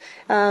Island,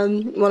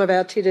 one of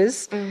our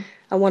titters.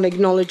 I want to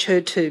acknowledge her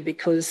too,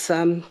 because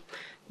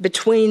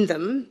between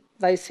them,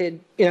 they said,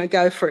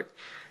 go for it.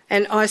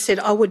 And I said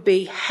I would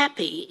be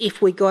happy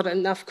if we got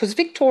enough, because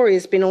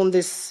Victoria's been on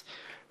this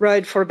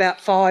road for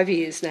about 5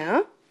 years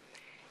now.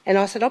 And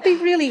I said I'd be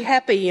really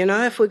happy,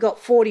 if we got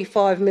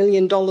 $45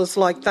 million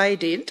like they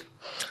did.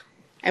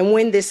 And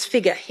when this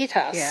figure hit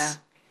us,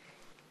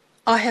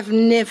 I have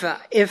never,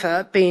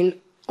 ever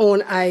been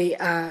on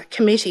a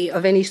committee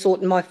of any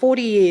sort in my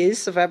 40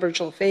 years of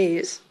Aboriginal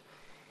affairs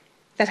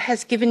that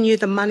has given you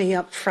the money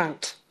up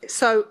front.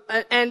 So,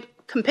 and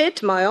compared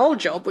to my old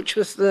job, which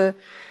was the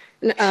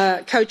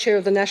co-chair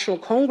of the National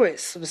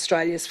Congress of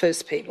Australia's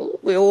First People,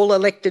 we're all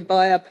elected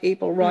by our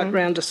people right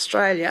around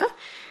Australia.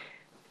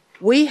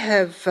 We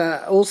have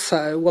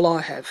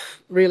I have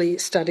really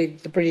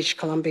studied the British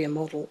Columbia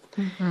model.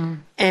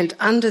 And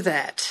under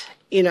that,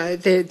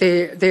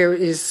 there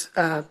is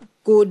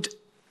good,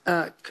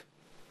 I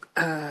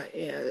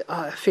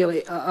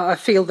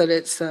feel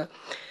that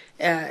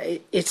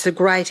it's a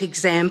great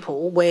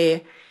example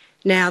where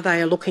now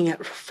they are looking at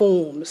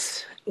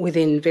reforms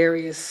within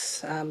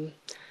various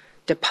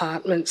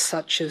departments,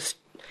 such as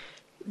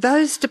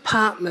those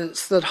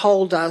departments that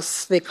hold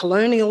us, they're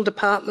colonial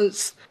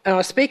departments, and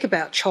I speak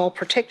about child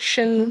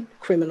protection,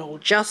 criminal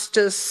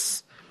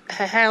justice,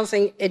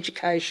 housing,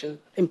 education,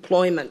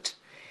 employment.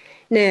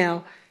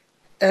 Now,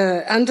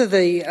 under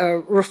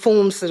the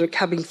reforms that are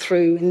coming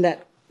through in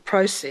that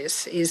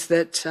process is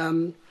that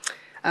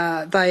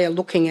they are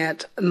looking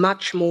at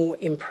much more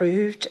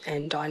improved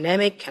and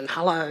dynamic and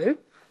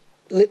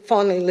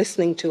finally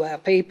listening to our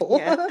people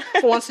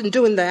for once and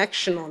doing the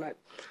action on it.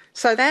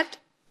 So that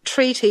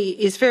treaty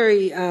is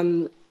very,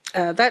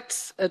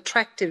 that's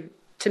attractive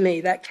to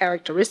me, that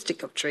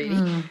characteristic of treaty.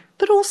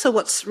 But also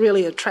what's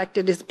really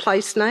attractive is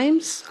place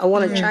names. I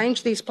want to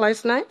change these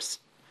place names.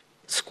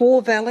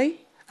 Squaw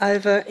Valley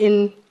over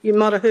in, you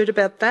might have heard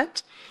about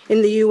that,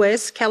 in the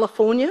US,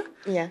 California.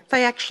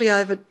 They actually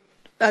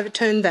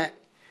overturned that.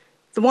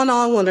 The one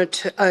I wanted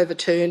to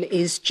overturn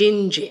is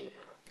Gin Gin,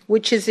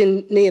 which is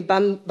near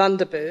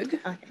Bundaberg.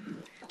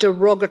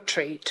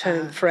 Derogatory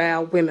term for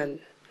our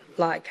women,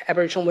 like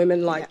Aboriginal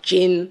women, like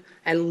Gin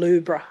and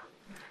Lubra.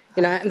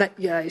 And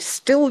that,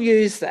 still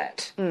use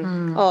that.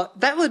 Oh,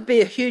 that would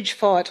be a huge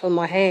fight on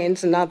my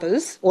hands and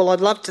others. Well, I'd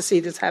love to see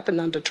this happen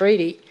under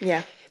treaty.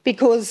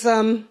 Because,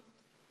 that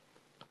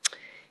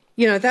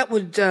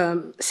would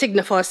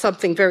signify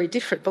something very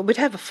different. But we'd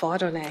have a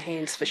fight on our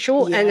hands for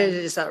sure. And it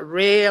is a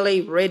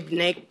really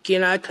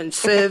redneck,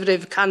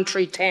 conservative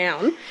country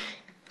town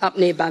up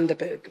near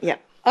Bundaberg.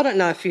 I don't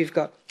know if you've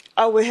got...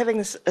 Oh, we're having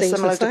a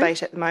similar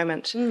debate at the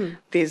moment.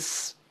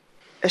 There's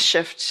a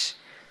shift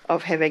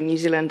of having New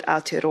Zealand,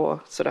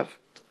 Aotearoa sort of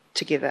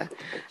together.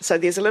 So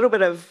there's a little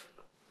bit of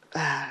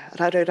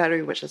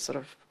raru, which is sort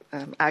of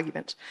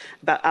argument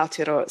about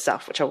Aotearoa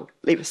itself, which I'll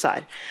leave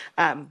aside.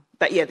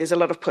 But there's a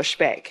lot of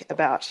pushback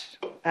about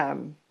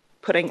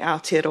putting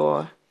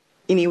Aotearoa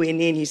anywhere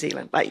near New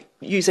Zealand, like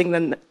using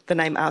the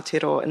name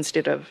Aotearoa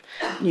instead of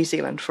New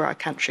Zealand for our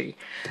country.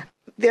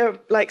 There are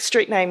like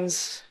street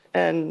names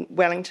in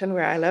Wellington,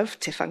 where I live,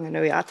 Te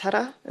Whanganui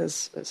Atara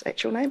is its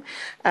actual name,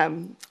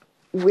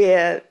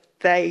 where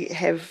they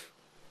have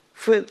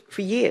for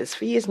years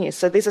and years.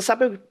 So there's a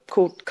suburb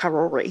called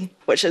Karori,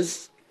 which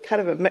is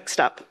kind of a mixed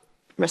up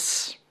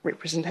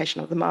misrepresentation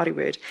of the Māori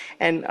word.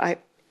 And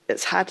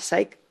it's hard to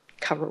say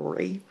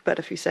Karori, but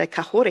if you say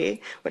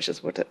Kahore, which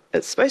is what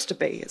it's supposed to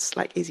be, it's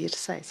like easier to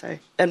say. So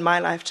in my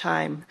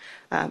lifetime,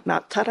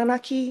 Mount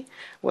Taranaki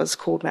was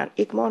called Mount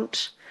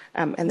Egmont,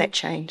 and that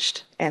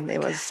changed. And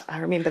there was, I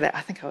remember that,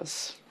 I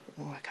can't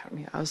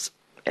remember, I was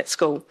at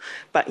school.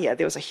 But there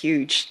was a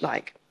huge,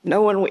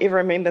 no one will ever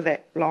remember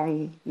that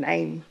long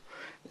name.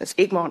 It's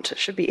Egmont. It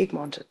should be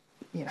Egmont.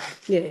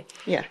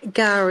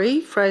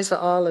 Gari, Fraser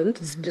Island,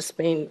 has just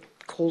been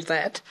called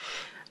that.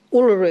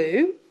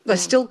 Uluru, they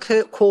still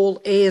call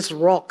Ayers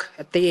Rock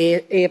at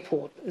the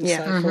airport and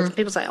so forth.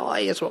 People say,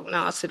 Ayers Rock.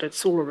 No, I said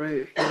it's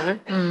Uluru,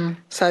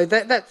 So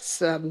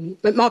that's,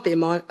 it might be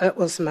it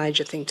was a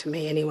major thing to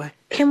me anyway.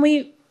 Can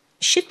we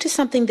shift to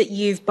something that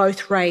you've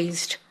both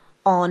raised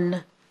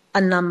on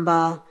a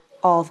number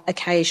of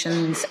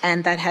occasions,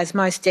 and that has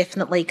most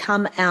definitely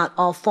come out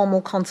of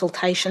formal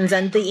consultations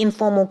and the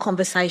informal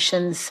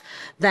conversations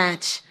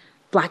that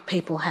Black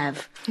people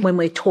have when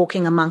we're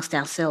talking amongst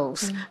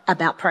ourselves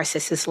about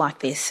processes like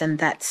this, and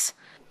that's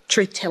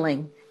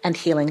truth-telling and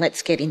healing.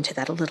 Let's get into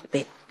that a little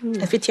bit.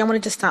 Whiti, I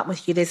wanted to start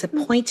with you. There's a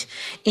point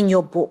in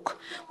your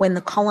book when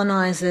the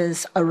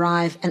colonisers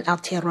arrive in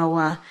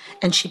Aotearoa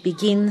and she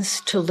begins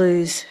to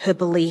lose her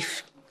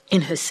belief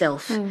in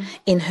herself,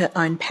 in her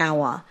own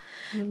power.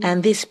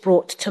 And this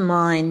brought to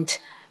mind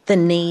the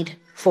need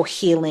for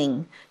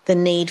healing, the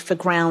need for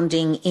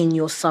grounding in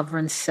your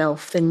sovereign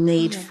self, the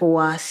need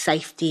for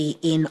safety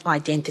in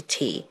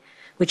identity,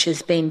 which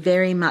has been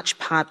very much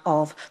part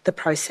of the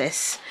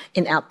process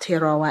in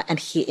Aotearoa and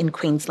here in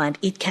Queensland.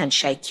 It can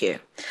shake you.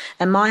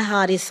 And my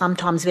heart is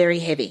sometimes very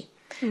heavy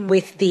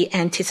with the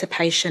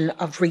anticipation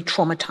of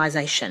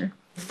re-traumatisation.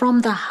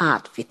 From the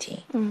heart,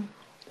 Whiti,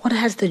 what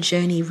has the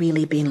journey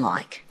really been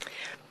like?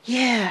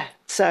 Yeah.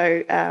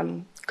 So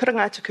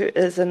Kurangaituku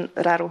is in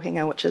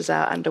Rarohinga, which is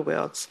our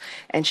underworlds,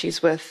 and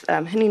she's with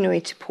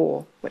Hininui Te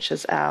Pō, which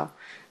is our,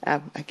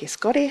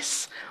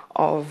 goddess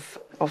of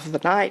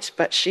the night,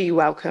 but she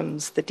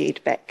welcomes the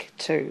dead back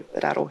to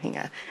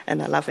Rarohinga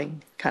in a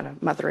loving, kind of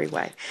mothery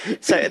way.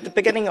 So at the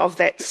beginning of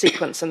that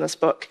sequence in this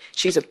book,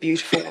 she's a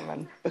beautiful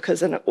woman,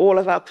 because in all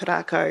of our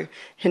pūrākau,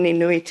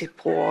 Hininui Te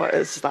Pō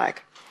is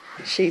like,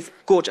 she's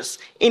gorgeous.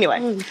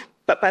 Anyway,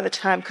 but by the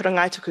time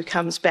Kurangaituku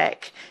comes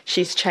back,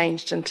 she's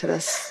changed into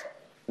this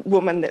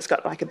woman that's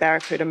got like a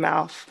barracuda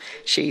mouth.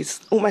 She's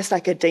almost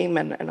like a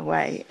demon in a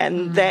way,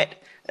 and that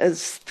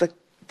is the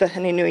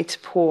Hininui Te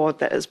Pō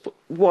that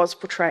was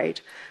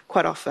portrayed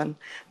quite often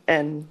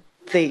in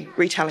the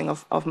retelling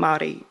of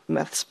Māori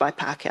myths by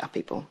Pākehā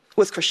people.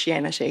 With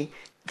Christianity,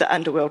 the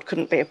underworld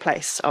couldn't be a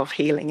place of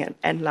healing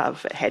and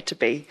love. It had to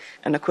be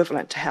an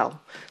equivalent to hell.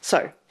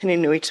 So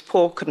Hininui Te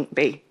Pō couldn't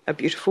be a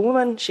beautiful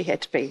woman. She had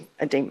to be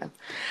a demon.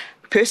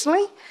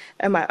 Personally,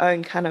 in my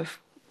own kind of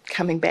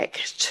coming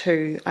back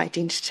to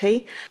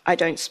identity, I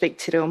don't speak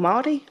te reo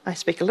Māori. I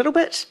speak a little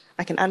bit.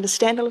 I can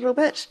understand a little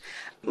bit.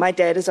 My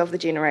dad is of the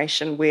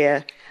generation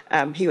where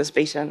he was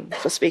beaten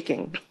for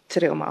speaking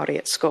te reo Māori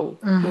at school.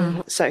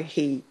 So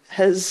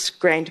his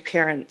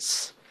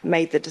grandparents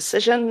made the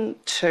decision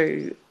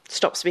to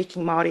stop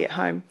speaking Māori at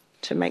home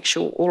to make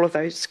sure all of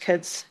those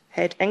kids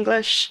had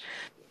English.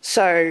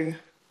 So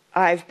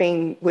I've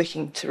been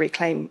working to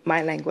reclaim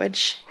my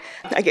language.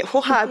 I get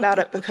hoha about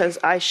it because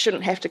I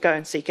shouldn't have to go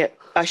and seek it.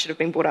 I should have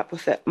been brought up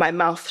with it. My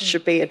mouth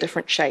should be a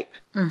different shape.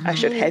 I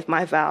should have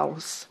my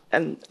vowels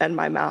in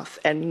my mouth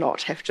and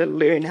not have to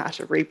learn how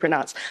to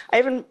repronounce. I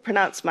even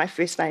pronounced my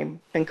first name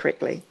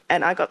incorrectly.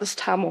 And I got this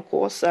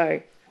tāmoko.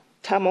 So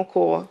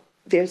tāmoko,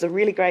 there's a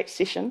really great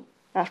session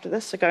after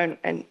this, so go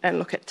and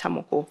look at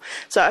tāmoko.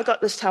 So I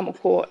got this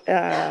tāmoko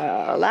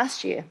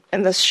last year,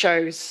 and this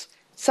shows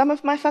some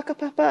of my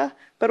whakapapa,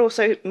 but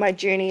also my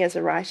journey as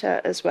a writer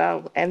as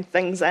well, and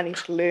things I need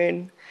to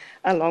learn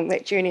along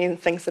that journey and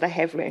things that I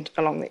have learned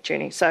along that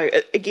journey. So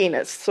again,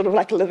 it's sort of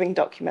like a living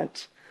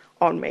document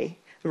on me,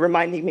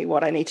 reminding me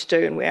what I need to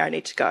do and where I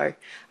need to go,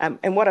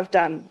 and what I've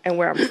done and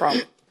where I'm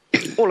from,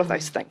 all of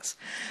those things.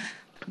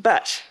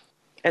 But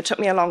it took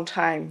me a long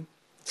time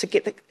to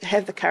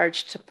have the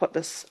courage to put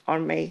this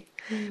on me,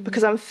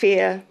 because I'm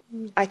fair,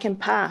 I can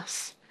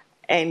pass,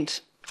 and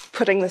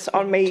putting this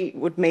on me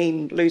would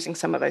mean losing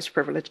some of those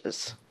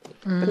privileges,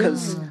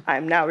 because I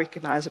am now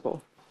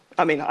recognisable.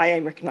 I mean, I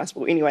am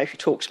recognisable anyway if you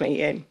talk to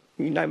me and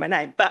you know my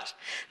name. But,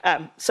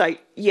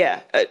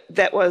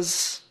 that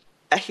was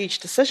a huge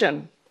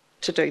decision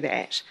to do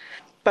that.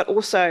 But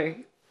also,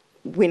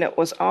 when it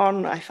was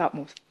on, I felt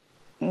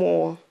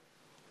more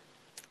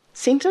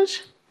centred.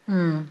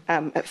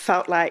 It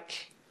felt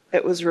like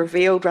it was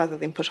revealed rather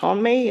than put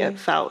on me. I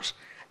felt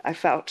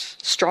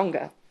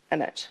stronger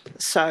in it.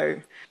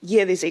 So,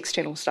 there's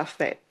external stuff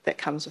that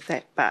comes with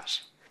that, but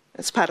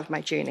it's part of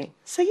my journey.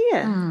 So,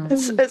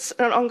 it's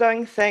an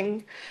ongoing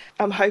thing.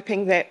 I'm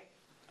hoping that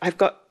I've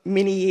got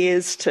many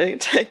years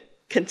to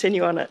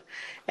continue on it.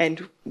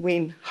 And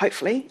when,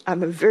 hopefully,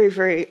 I'm a very,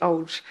 very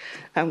old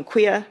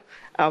queer,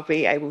 I'll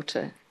be able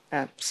to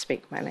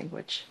speak my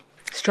language.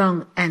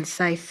 Strong and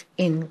safe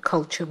in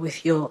culture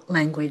with your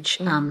language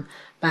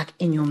back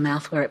in your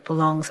mouth where it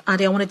belongs.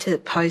 Adi, I wanted to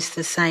pose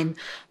the same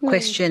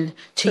question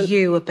to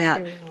you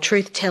about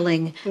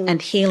truth-telling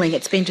and healing.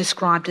 It's been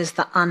described as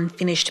the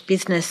unfinished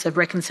business of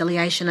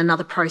reconciliation,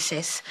 another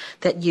process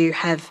that you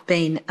have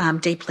been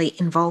deeply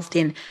involved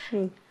in.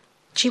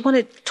 Do you want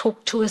to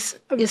talk to us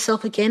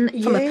yourself again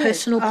from a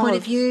personal point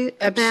of view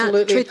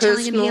about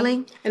truth-telling and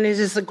healing? And it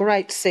is a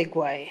great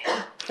segue,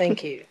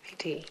 thank you,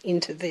 Whiti,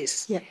 into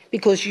this,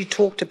 because you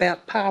talked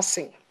about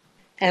passing.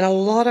 And a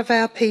lot of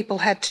our people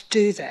had to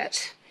do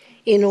that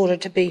in order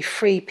to be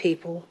free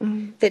people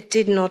that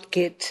did not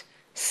get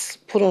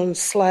put on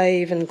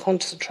slave and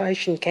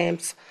concentration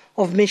camps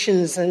of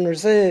missions and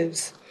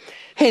reserves.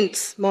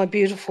 Hence, my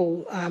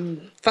beautiful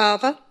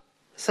father,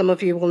 some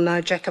of you will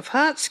know Jack of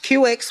Hearts,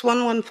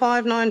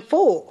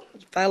 QX11594,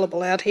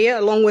 available out here,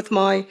 along with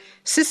my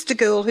sister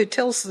girl who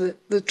tells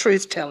the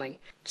truth-telling.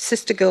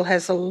 Sister Girl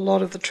has a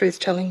lot of the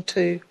truth-telling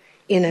too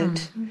in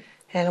it.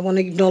 And I want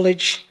to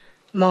acknowledge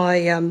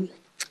my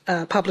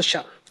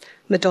publisher,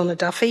 Madonna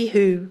Duffy,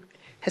 who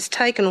has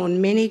taken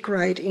on many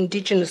great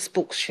Indigenous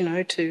books,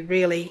 to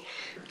really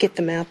get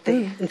them out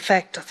there. In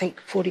fact, I think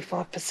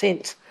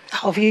 45%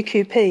 of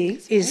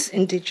UQP is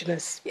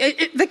Indigenous.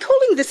 They're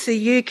calling this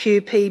the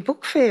UQP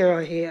Book Fair,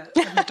 I hear,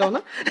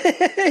 Madonna.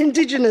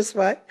 Indigenous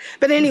way.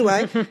 But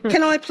anyway,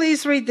 can I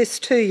please read this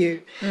to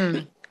you?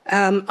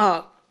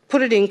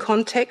 Put it in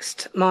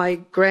context. My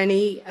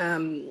granny,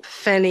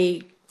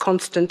 Fanny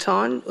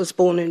Constantine, was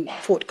born in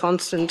Fort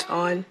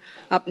Constantine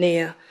up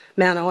near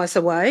Mount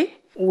Isa Way.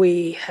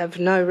 We have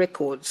no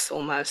records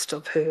almost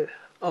of her,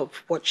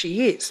 of what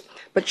she is.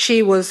 But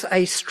she was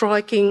a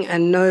striking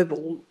and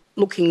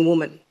noble-looking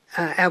woman.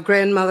 Our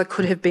grandmother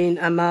could have been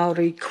a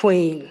Maori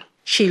queen.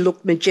 She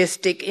looked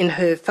majestic in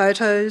her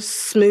photos,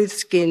 smooth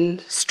skin,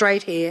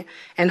 straight hair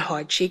and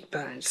high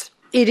cheekbones.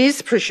 It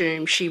is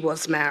presumed she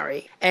was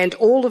Maori, and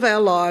all of our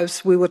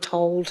lives we were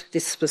told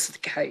this was the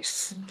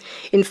case.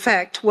 In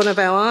fact, one of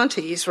our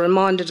aunties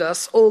reminded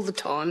us all the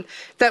time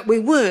that we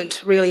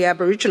weren't really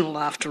Aboriginal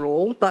after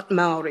all, but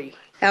Maori.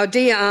 Our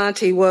dear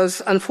auntie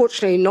was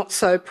unfortunately not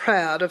so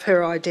proud of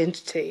her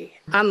identity,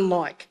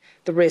 unlike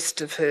the rest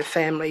of her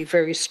family,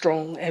 very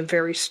strong and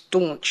very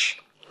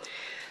staunch.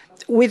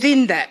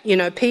 Within that,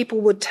 people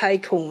would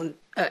take on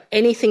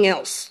anything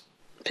else,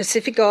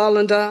 Pacific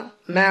Islander,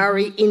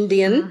 Maori,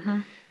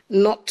 Indian,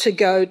 not to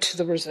go to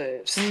the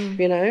reserves,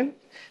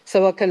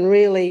 So I can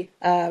really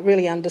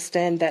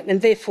understand that.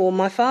 And therefore,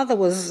 my father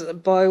was,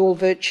 by all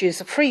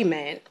virtues, a free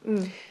man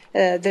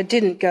that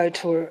didn't go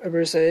to a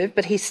reserve,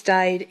 but he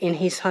stayed in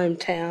his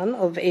hometown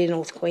of Air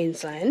North,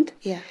 Queensland.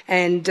 Yeah.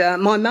 And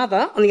my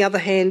mother, on the other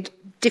hand,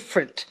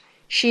 different.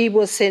 She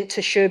was sent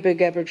to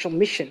Cherbourg Aboriginal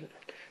Mission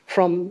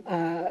from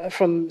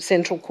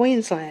central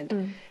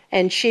Queensland.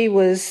 And she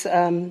was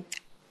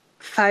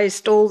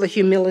faced all the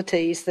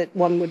humilities that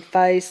one would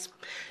face,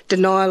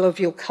 denial of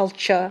your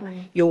culture,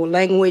 your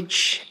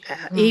language,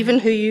 even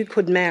who you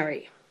could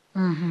marry.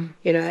 And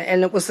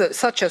it was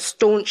such a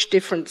staunch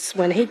difference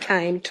when he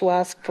came to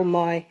ask for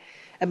my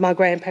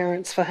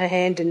grandparents for her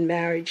hand in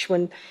marriage,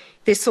 when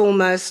this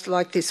almost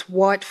like this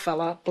white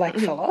fella, black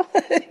fella,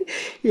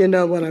 you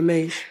know what I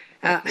mean,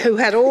 who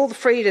had all the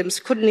freedoms,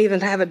 couldn't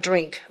even have a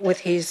drink with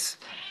his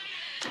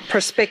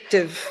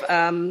prospective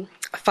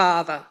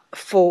father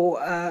for,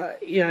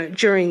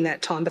 during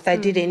that time, but they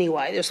did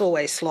anyway. There's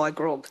always sly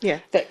grog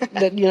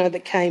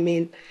that came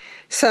in.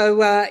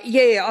 So,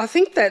 I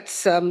think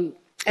that's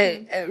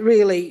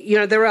really,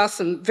 there are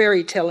some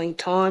very telling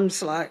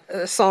times, like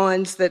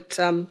signs that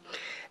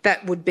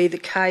that would be the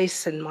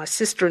case. And my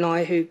sister and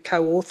I, who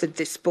co-authored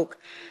this book,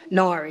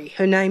 Nairi,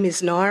 her name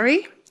is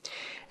Nairi,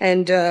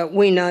 and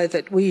we know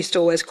that we used to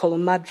always call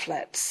them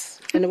mudflats,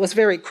 and it was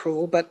very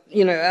cruel, but,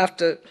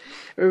 after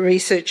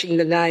researching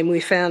the name, we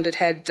found it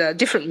had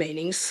different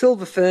meanings: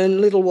 silver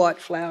fern, little white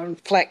flower, and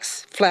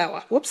flax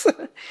flower. Whoops.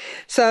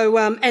 So,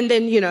 and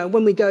then,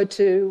 when we go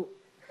to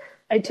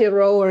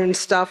Aotearoa and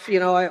stuff,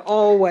 I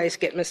always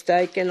get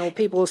mistaken, or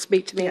people will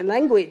speak to me in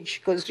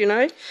language, because,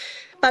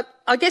 But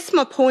I guess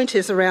my point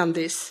is around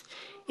this,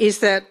 is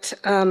that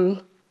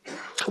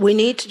we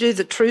need to do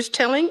the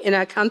truth-telling in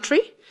our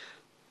country,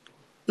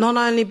 not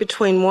only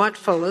between white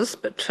fellas,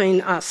 but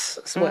between us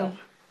as well,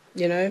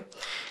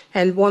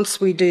 And once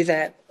we do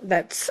that,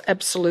 that's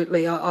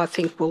absolutely, I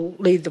think, will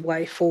lead the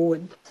way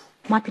forward.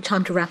 Might be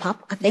time to wrap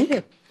up, I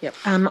think. Yep.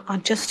 I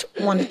just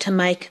wanted to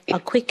make a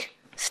quick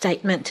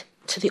statement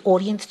to the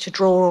audience to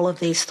draw all of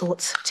these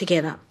thoughts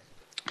together.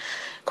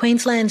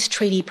 Queensland's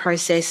treaty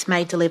process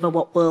may deliver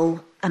what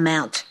will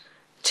amount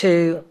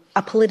to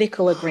a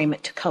political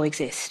agreement to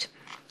coexist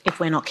if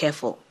we're not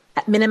careful.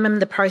 At minimum,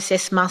 the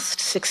process must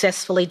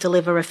successfully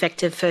deliver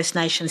effective First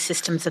Nations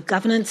systems of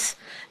governance,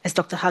 as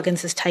Dr.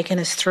 Huggins has taken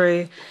us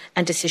through,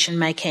 and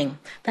decision-making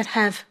that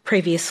have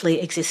previously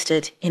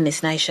existed in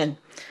this nation.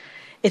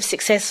 If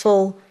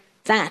successful,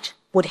 that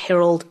would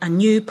herald a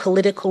new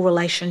political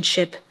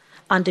relationship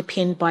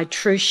underpinned by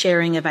true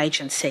sharing of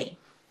agency.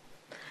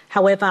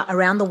 However,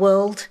 around the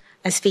world,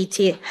 as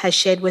Fiti has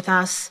shared with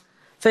us,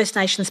 First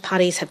Nations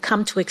parties have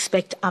come to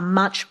expect a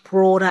much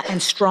broader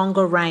and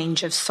stronger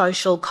range of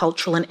social,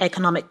 cultural and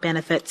economic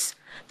benefits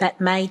that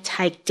may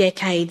take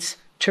decades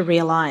to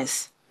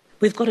realise.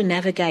 We've got to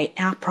navigate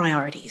our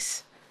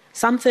priorities.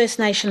 Some First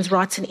Nations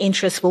rights and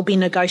interests will be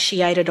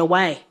negotiated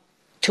away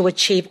to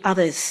achieve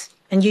others,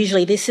 and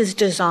usually this is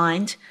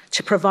designed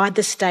to provide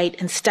the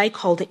state and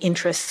stakeholder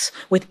interests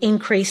with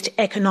increased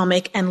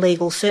economic and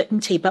legal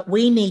certainty. But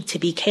we need to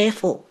be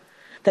careful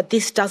that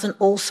this doesn't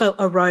also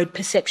erode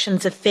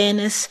perceptions of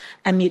fairness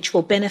and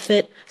mutual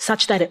benefit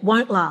such that it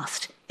won't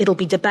last. It'll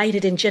be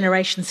debated in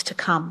generations to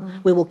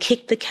come. We will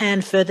kick the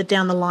can further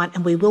down the line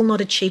and we will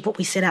not achieve what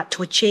we set out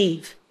to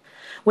achieve.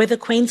 Whether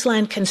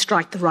Queensland can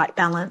strike the right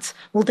balance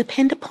will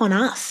depend upon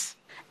us,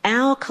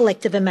 our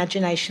collective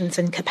imaginations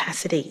and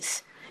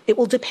capacities. It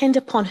will depend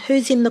upon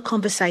who's in the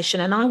conversation,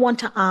 and I want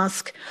to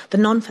ask the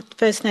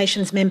non-First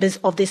Nations members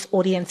of this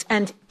audience,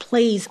 and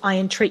please, I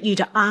entreat you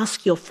to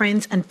ask your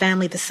friends and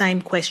family the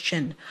same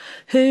question.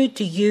 Who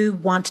do you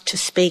want to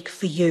speak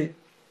for you?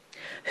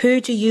 Who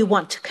do you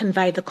want to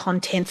convey the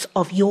contents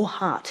of your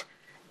heart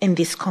in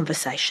this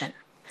conversation?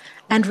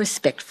 And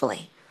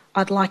respectfully,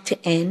 I'd like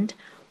to end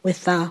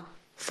with the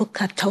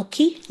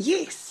whakatauki.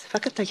 Yes,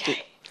 whakatauki.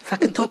 Yay.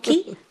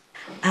 Whakatauki.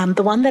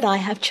 The one that I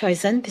have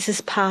chosen, this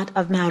is part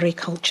of Maori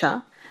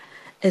culture,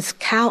 is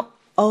Kau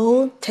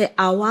o te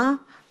awa,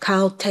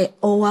 kau te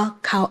oa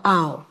kau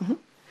au,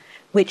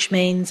 which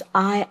means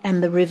I am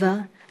the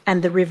river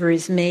and the river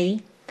is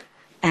me.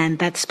 And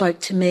that spoke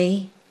to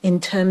me in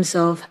terms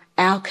of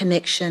our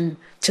connection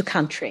to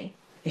country.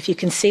 If you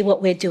can see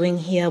what we're doing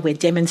here, we're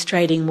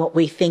demonstrating what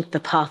we think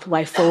the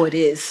pathway forward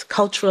is,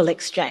 cultural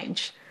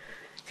exchange.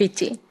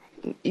 Whiti.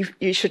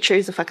 You should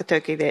choose a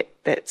whakatauki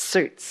that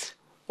suits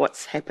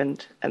what's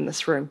happened in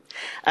this room.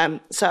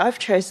 So I've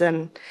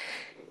chosen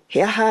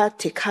he aha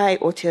te kai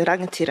o te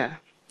rangatira,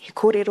 he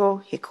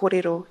kōrero, he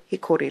kōrero, he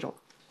kōrero.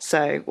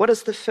 So what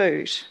is the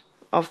food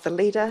of the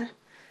leader?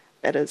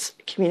 That is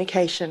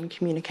communication,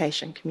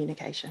 communication,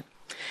 communication.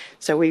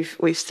 So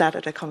we've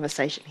started a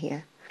conversation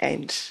here,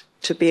 and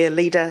to be a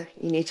leader,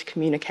 you need to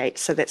communicate.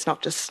 So that's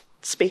not just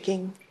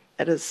speaking,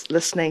 it is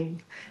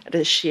listening, it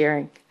is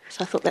sharing.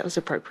 So I thought that was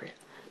appropriate.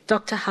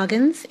 Dr.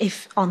 Huggins,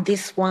 if on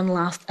this one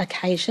last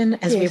occasion,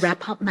 as we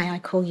wrap up, may I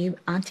call you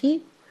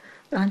Auntie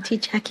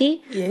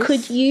Jackie? Yes.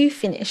 Could you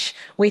finish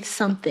with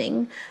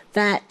something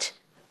that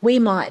we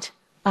might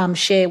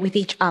share with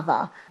each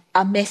other,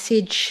 a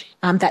message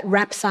that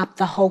wraps up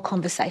the whole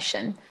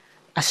conversation,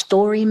 a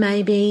story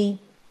maybe,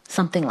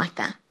 something like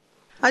that?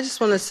 I just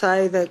want to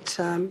say that,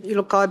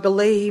 look, I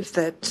believe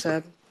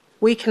that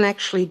we can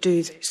actually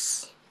do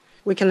this.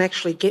 We can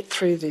actually get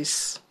through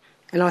this.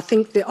 And I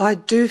think that I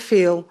do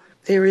feel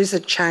there is a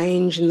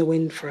change in the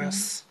wind for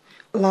us,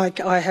 like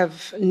I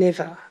have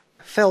never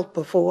felt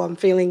before. I'm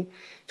feeling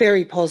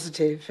very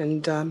positive.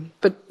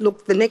 But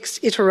look, the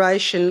next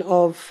iteration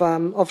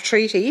of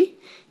treaty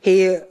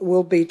here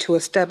will be to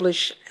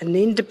establish an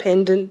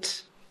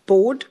independent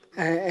board,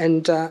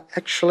 and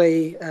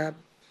actually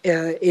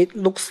it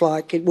looks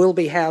like it will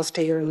be housed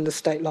here in the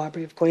State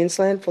Library of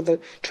Queensland for the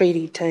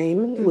treaty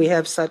team. We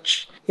have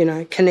such,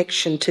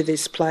 connection to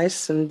this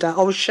place. And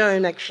I was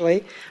shown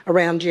actually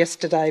around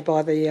yesterday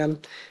by the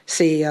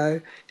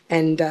CEO,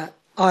 and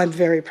I'm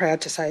very proud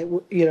to say,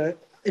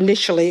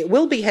 initially it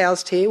will be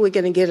housed here. We're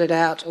going to get it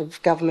out of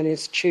government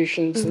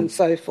institutions and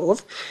so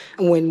forth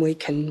when we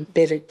can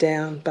bed it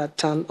down.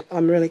 But I'm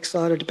really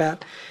excited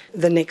about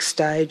the next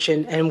stage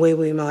and where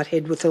we might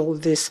head with all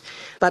of this.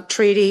 But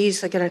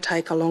treaties are going to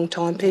take a long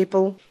time,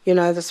 people.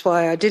 That's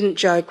why I didn't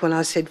joke when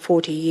I said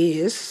 40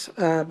 years,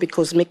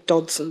 because Mick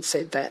Dodson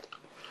said that.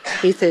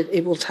 He said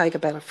it will take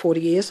about 40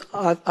 years.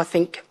 I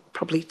think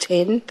probably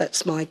 10,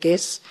 that's my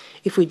guess,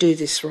 if we do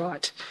this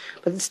right.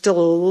 But there's still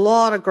a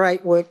lot of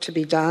great work to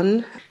be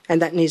done,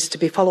 and that needs to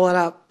be followed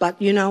up.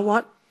 But you know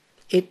what?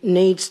 It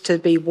needs to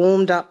be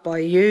warmed up by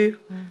you,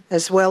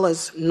 as well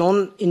as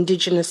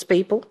non-Indigenous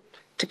people,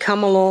 to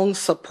come along,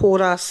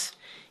 support us,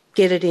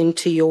 get it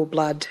into your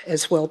blood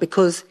as well,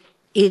 because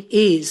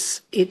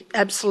it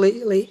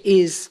absolutely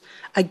is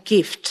a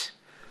gift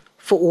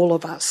for all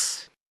of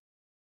us.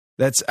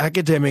 That's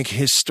academic,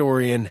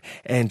 historian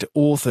and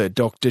author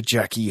Dr.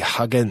 Jackie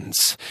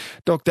Huggins.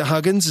 Dr.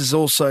 Huggins is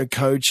also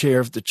co-chair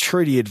of the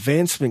Treaty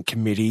Advancement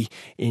Committee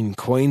in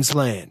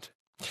Queensland.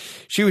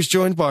 She was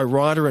joined by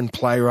writer and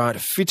playwright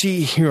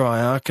Whiti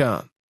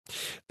Hiriaka.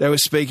 They were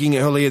speaking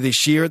earlier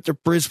this year at the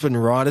Brisbane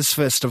Writers'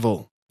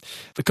 Festival.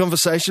 The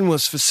conversation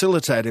was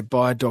facilitated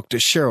by Dr.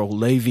 Cheryl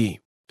Levy.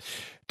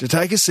 To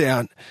take us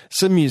out,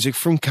 some music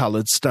from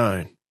Coloured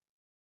Stone.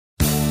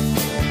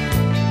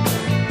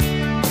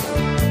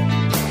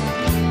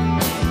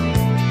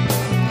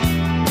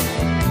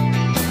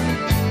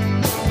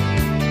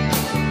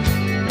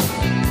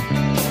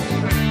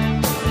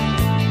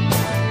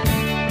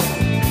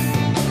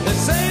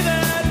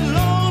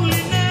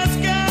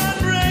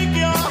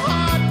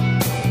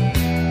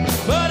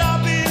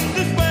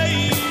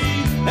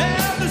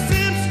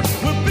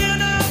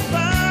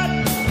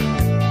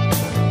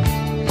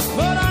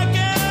 But I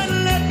can't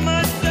let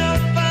myself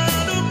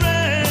find a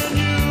brand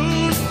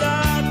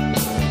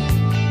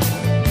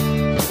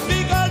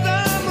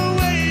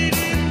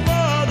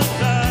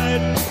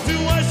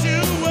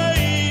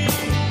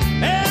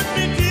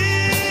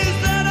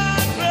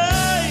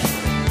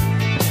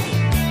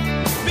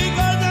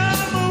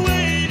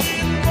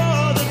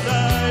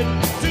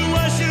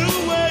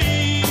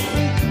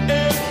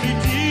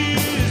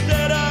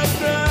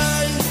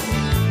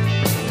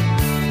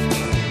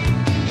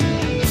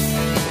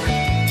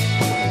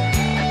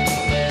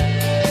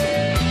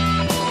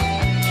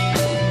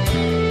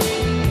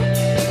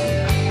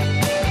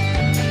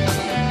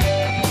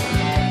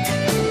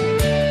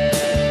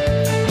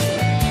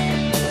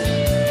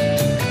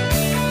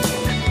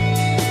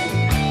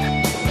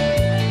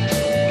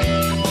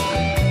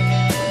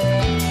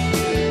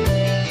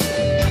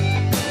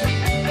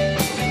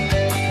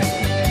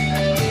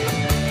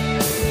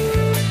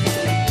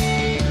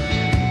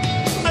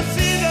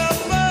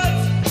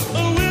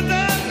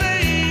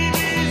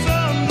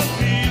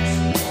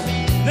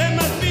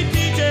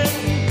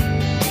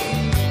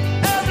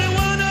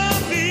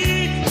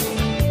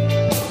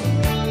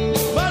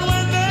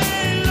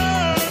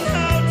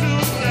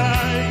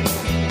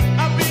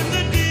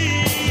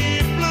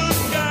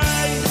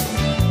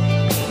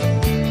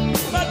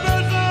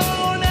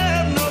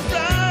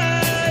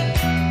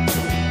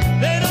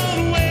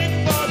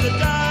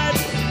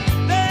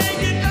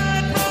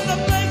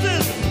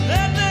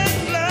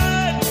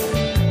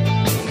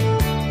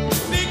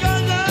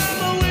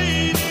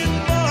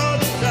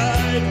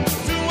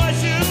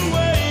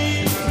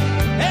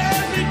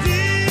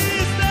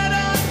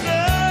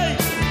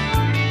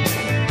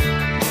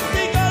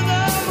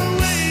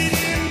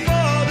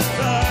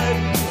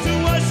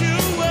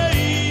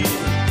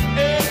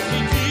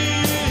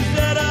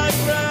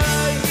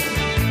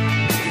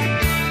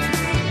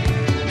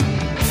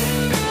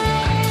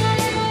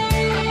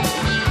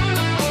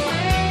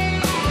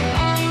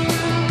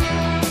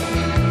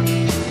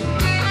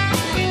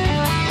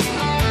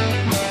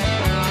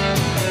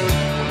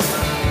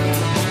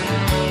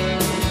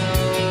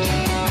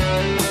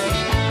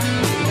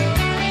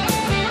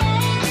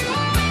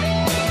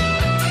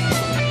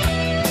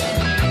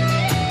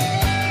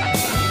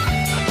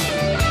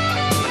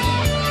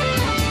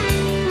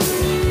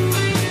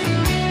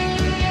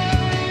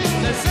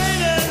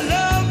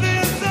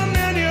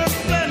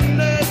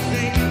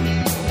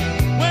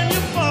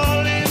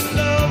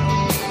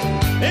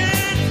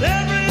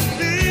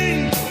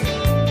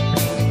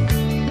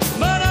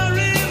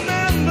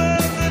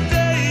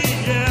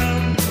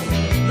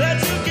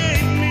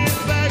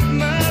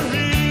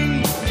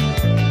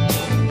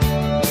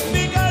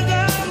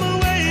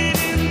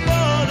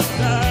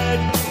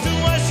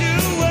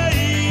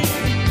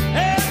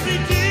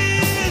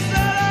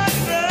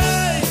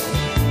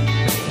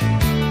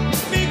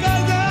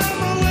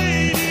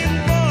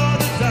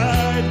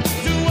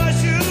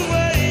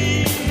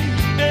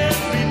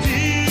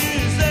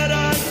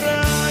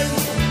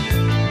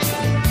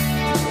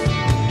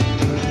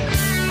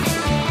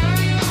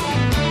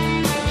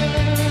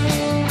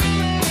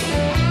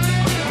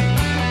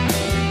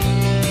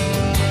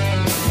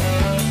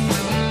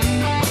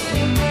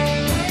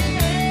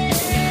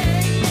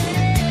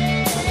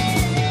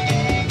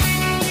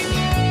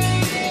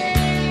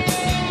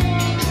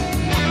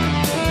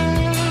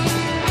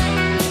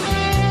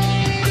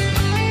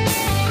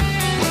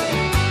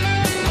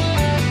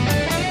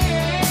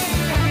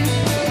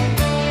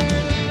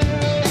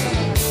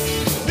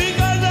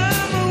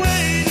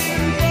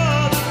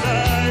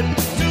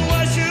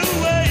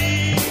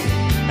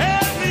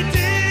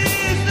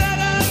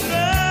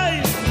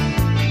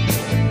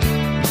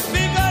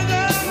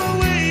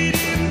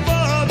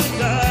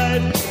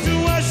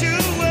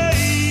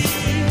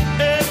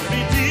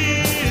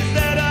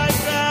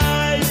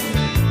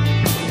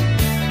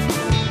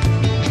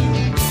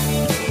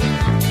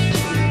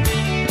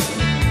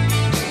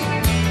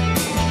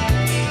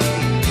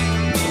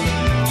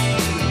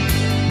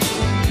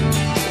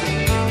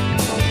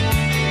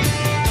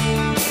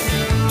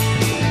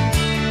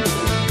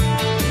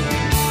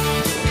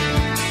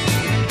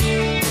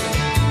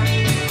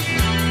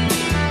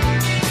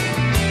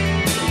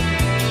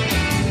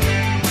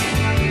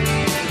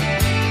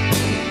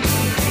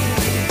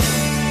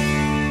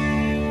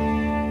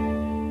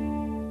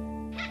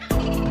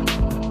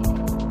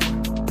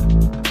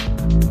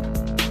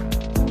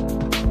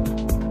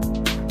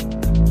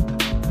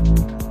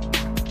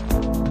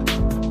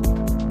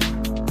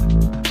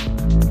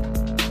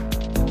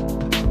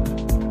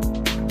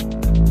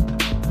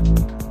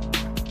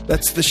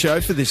That's the show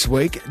for this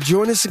week.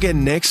 Join us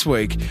again next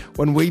week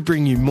when we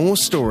bring you more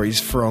stories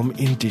from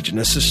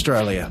Indigenous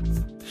Australia.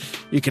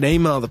 You can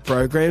email the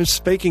program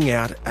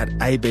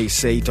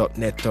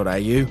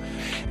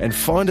speakingout@abc.net.au and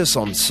find us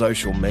on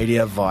social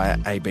media via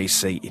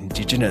ABC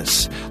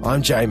Indigenous.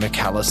 I'm Jay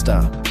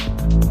McAllister.